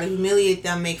you try to humiliate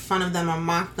them, make fun of them, or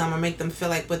mock them, or make them feel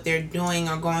like what they're doing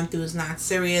or going through is not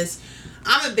serious.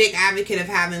 I'm a big advocate of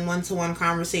having one-to-one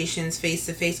conversations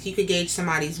face-to-face. You could gauge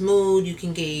somebody's mood. You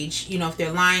can gauge, if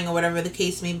they're lying or whatever the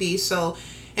case may be. So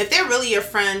if they're really your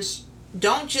friends,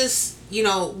 don't just,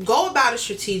 go about it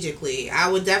strategically. I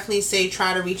would definitely say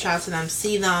try to reach out to them,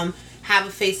 see them, have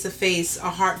a face-to-face, a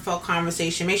heartfelt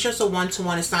conversation. Make sure it's a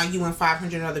one-to-one. It's not you and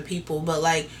 500 other people, but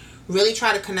like really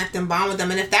try to connect and bond with them.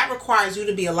 And if that requires you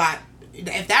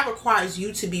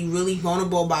to be really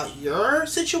vulnerable about your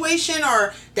situation,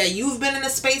 or that you've been in a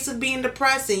space of being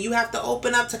depressed and you have to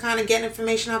open up to kind of get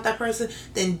information out that person,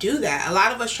 then do that. A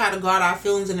lot of us try to guard our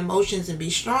feelings and emotions and be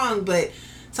strong, but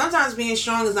sometimes being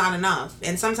strong is not enough.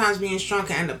 And sometimes being strong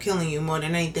can end up killing you more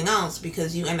than anything else,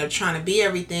 because you end up trying to be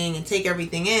everything and take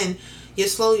everything in. You're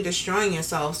slowly destroying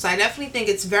yourself. So I definitely think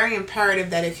it's very imperative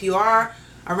that if you are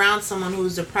around someone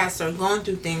who's depressed or going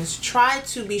through things, try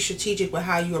to be strategic with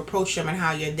how you approach them and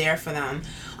how you're there for them,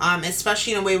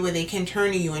 especially in a way where they can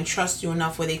turn to you and trust you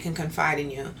enough where they can confide in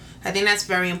you. I think that's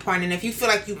very important. And if you feel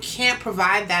like you can't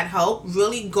provide that help,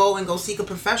 really go seek a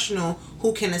professional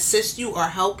who can assist you or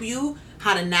help you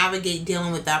how to navigate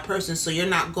dealing with that person, so you're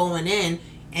not going in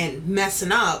and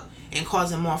messing up and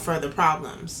causing more further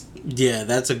problems. Yeah,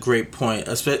 that's a great point.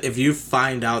 If you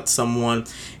find out someone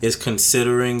is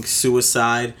considering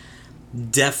suicide,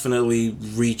 definitely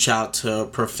reach out to a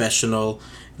professional,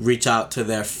 reach out to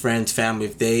their friends, family.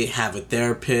 If they have a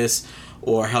therapist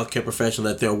or a healthcare professional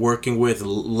that they're working with,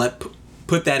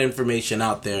 put that information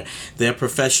out there. Their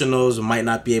professionals might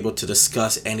not be able to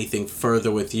discuss anything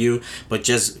further with you, but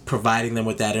just providing them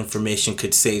with that information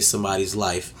could save somebody's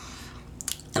life.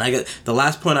 And I get the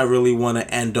last point I really want to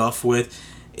end off with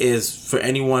is for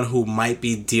anyone who might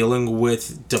be dealing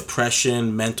with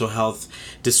depression, mental health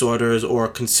disorders, or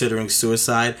considering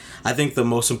suicide. I think the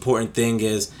most important thing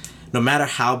is, no matter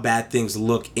how bad things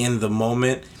look in the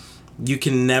moment, you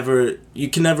can never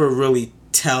really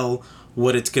tell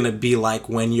what it's going to be like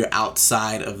when you're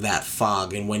outside of that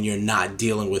fog and when you're not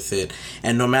dealing with it.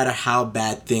 And no matter how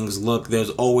bad things look, there's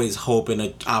always hope and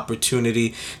an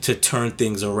opportunity to turn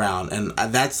things around. And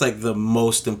that's like the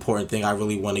most important thing I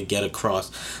really want to get across.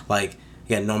 Like,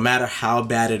 again, no matter how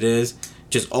bad it is,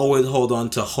 just always hold on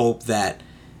to hope that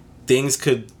things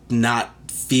could not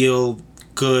feel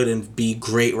good and be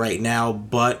great right now,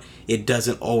 but it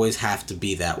doesn't always have to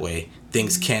be that way.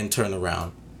 Things can turn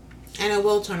around. And it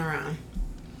will turn around.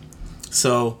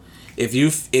 So if you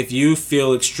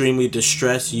feel extremely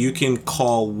distressed, you can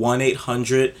call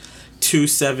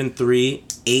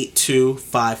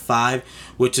 1-800-273-8255,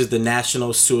 which is the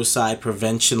National Suicide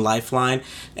Prevention Lifeline,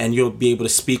 and you'll be able to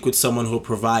speak with someone who will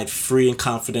provide free and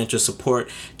confidential support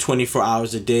 24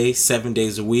 hours a day, 7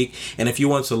 days a week. And if you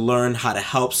want to learn how to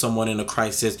help someone in a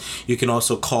crisis, you can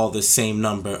also call the same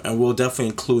number, and we'll definitely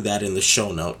include that in the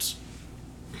show notes.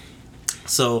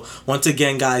 So once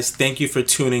again, guys, thank you for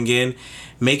tuning in.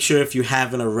 Make sure, if you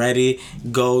haven't already,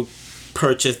 go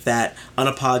purchase that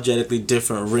Unapologetically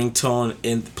Different ringtone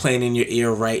playing in your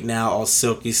ear right now, all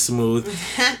silky smooth.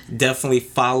 Definitely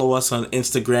follow us on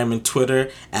Instagram and Twitter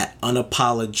at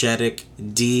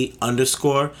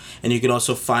unapologeticd_, and you can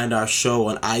also find our show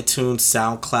on iTunes,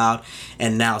 SoundCloud,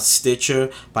 and now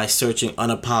Stitcher by searching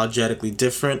Unapologetically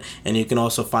Different, and you can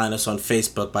also find us on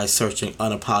Facebook by searching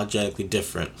Unapologetically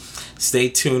Different. Stay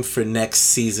tuned for next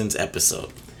season's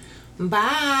episode.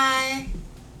 Bye.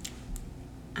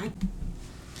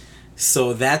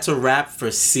 So that's a wrap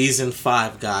for season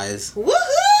 5, guys.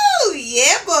 Woohoo!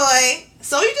 Yeah, boy.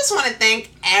 So we just want to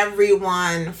thank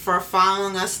everyone for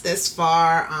following us this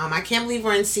far. I can't believe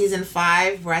we're in season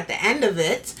 5. We're at the end of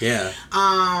it. Yeah.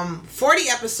 40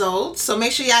 episodes. So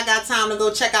make sure y'all got time to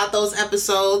go check out those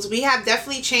episodes. We have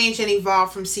definitely changed and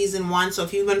evolved from season 1. So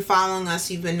if you've been following us,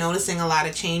 you've been noticing a lot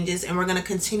of changes, and we're going to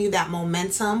continue that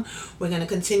momentum. We're going to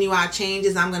continue our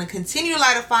changes. I'm going to continue to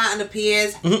light a fire under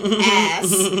Pierre's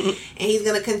ass, and he's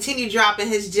going to continue dropping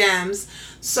his gems.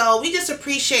 So we just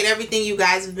appreciate everything you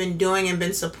guys have been doing and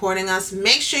been supporting us.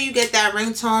 Make sure you get that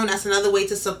ringtone. That's another way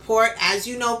to support. As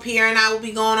you know, Pierre and I will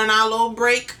be going on our little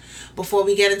break before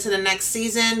we get into the next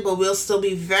season, but we'll still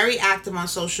be very active on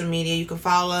social media. You can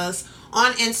follow us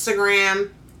on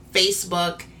Instagram,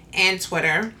 Facebook, and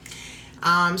Twitter.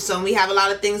 So we have a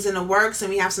lot of things in the works, and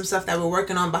we have some stuff that we're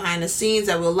working on behind the scenes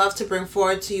that we'll love to bring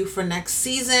forward to you for next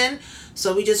season.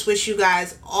 So we just wish you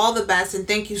guys all the best, and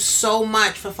thank you so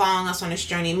much for following us on this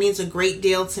journey. It means a great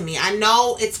deal to me. I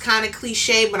know it's kind of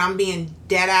cliche, but I'm being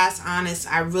dead ass honest.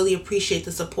 I really appreciate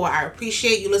the support. I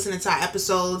appreciate you listening to our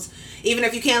episodes. Even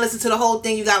if you can't listen to the whole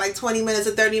thing, you got like 20 minutes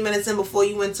or 30 minutes in before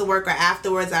you went to work or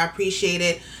afterwards. I appreciate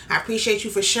it. I appreciate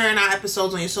you for sharing our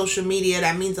episodes on your social media.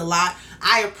 That means a lot.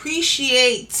 I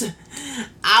appreciate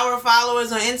our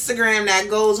followers on Instagram that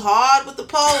goes hard with the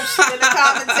posts and the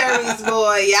commentaries,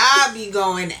 boy. Y'all be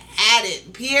going at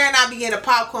it. Pierre and I be getting a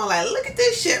popcorn like, look at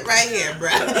this shit right here, bro.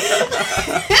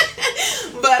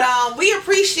 But we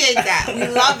appreciate that. We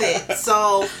love it.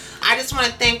 So I just want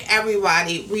to thank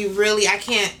everybody. We really, I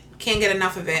can't get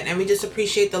enough of it. And we just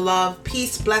appreciate the love,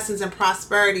 peace, blessings, and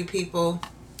prosperity, people.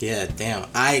 Yeah, damn.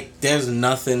 There's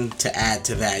nothing to add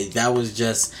to that. That was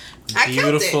just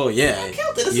beautiful. I yeah. I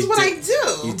killed it. This is what I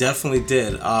do. You definitely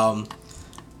did.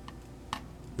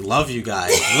 Love you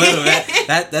guys. Literally,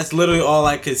 that's literally all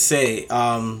I could say.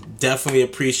 Definitely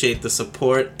appreciate the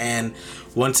support, and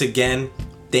once again,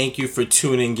 thank you for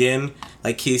tuning in.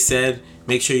 Like he said,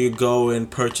 make sure you go and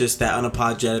purchase that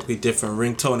Unapologetically Different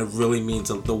ringtone. It really means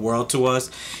the world to us.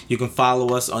 You can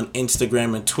follow us on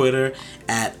Instagram and Twitter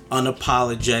at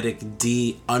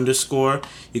unapologeticd_.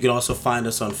 You can also find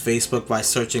us on Facebook by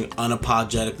searching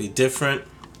Unapologetically Different.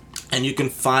 And you can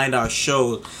find our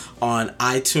show on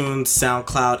iTunes,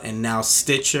 SoundCloud, and now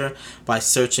Stitcher by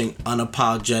searching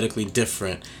Unapologetically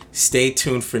Different. Stay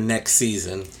tuned for next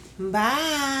season.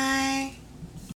 Bye.